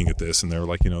like looking at this, and they're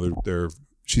like, you know,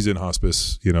 she's in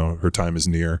hospice, you know, her time is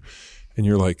near, and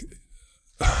you're like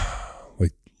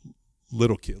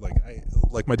little kid,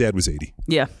 like my dad was 80.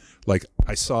 Yeah. Like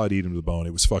I saw it eat him to the bone.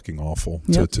 It was fucking awful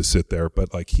to sit there,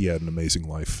 but like he had an amazing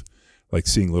life. Like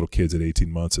seeing little kids at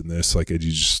 18 months in this, like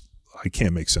I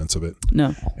can't make sense of it.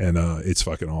 No. And it's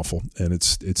fucking awful, and it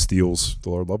steals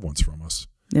our loved ones from us.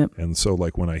 Yep. And so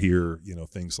like when I hear, you know,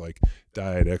 things like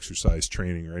diet, exercise,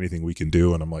 training, or anything we can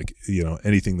do, and I'm like, you know,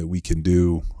 anything that we can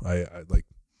do, I like,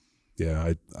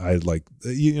 yeah, I like,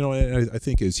 you know, I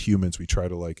think as humans we try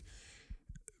to like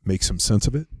make some sense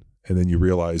of it, and then you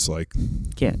realize like,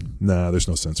 nah, there's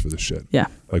no sense for this shit. Yeah.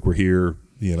 Like we're here,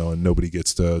 you know, and nobody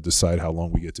gets to decide how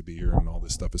long we get to be here, and all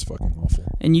this stuff is fucking awful.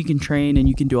 And you can train and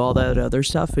you can do all that other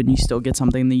stuff, and you still get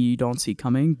something that you don't see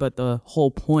coming. But the whole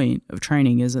point of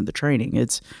training isn't the training.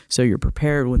 It's so you're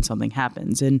prepared when something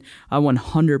happens. And I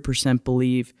 100%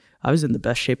 believe I was in the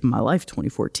best shape of my life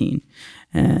 2014.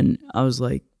 And I was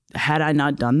like, had I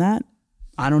not done that,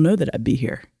 I don't know that I'd be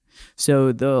here.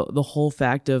 So the whole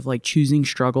fact of like choosing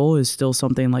struggle is still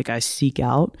something like I seek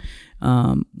out,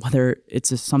 whether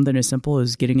it's something as simple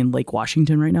as getting in Lake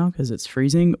Washington right now because it's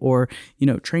freezing, or, you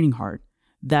know, training hard.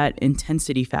 That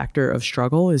intensity factor of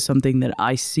struggle is something that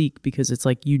I seek because it's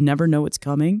like you never know what's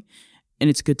coming, and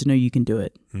it's good to know you can do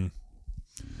it.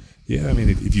 Yeah, I mean,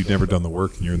 if you've never done the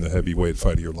work and you're in the heavyweight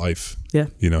fight of your life, Yeah.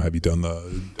 you know, have you done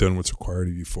what's required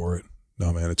of you for it?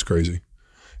 No, man, it's crazy.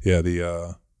 Yeah,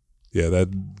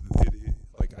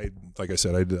 like I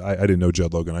said, I didn't know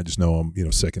Judd Logan. I just know him, you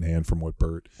know, secondhand from what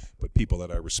Bert. But people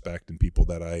that I respect and people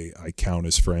that I count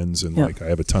as friends and like I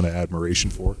have a ton of admiration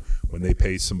for, when they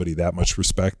pay somebody that much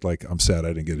respect, like I'm sad I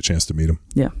didn't get a chance to meet him.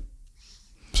 Yeah.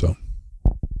 So,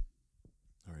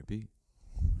 R.I.P.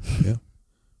 yeah.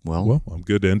 Well, I'm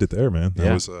good to end it there, man. That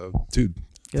Yeah. was, dude.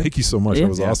 Good. Thank you so much. Yeah. That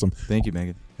was awesome. Thank you,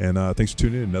 Megan. And thanks for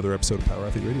tuning in. Another episode of Power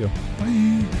Athlete Radio.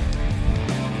 Bye.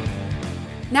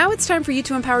 Now it's time for you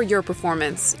to empower your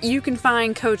performance. You can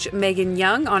find Coach Megan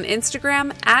Young on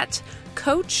Instagram at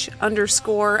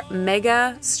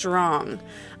coach_mega_strong.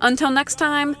 Until next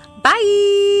time,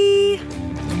 bye!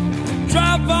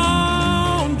 Drive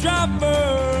on, driver.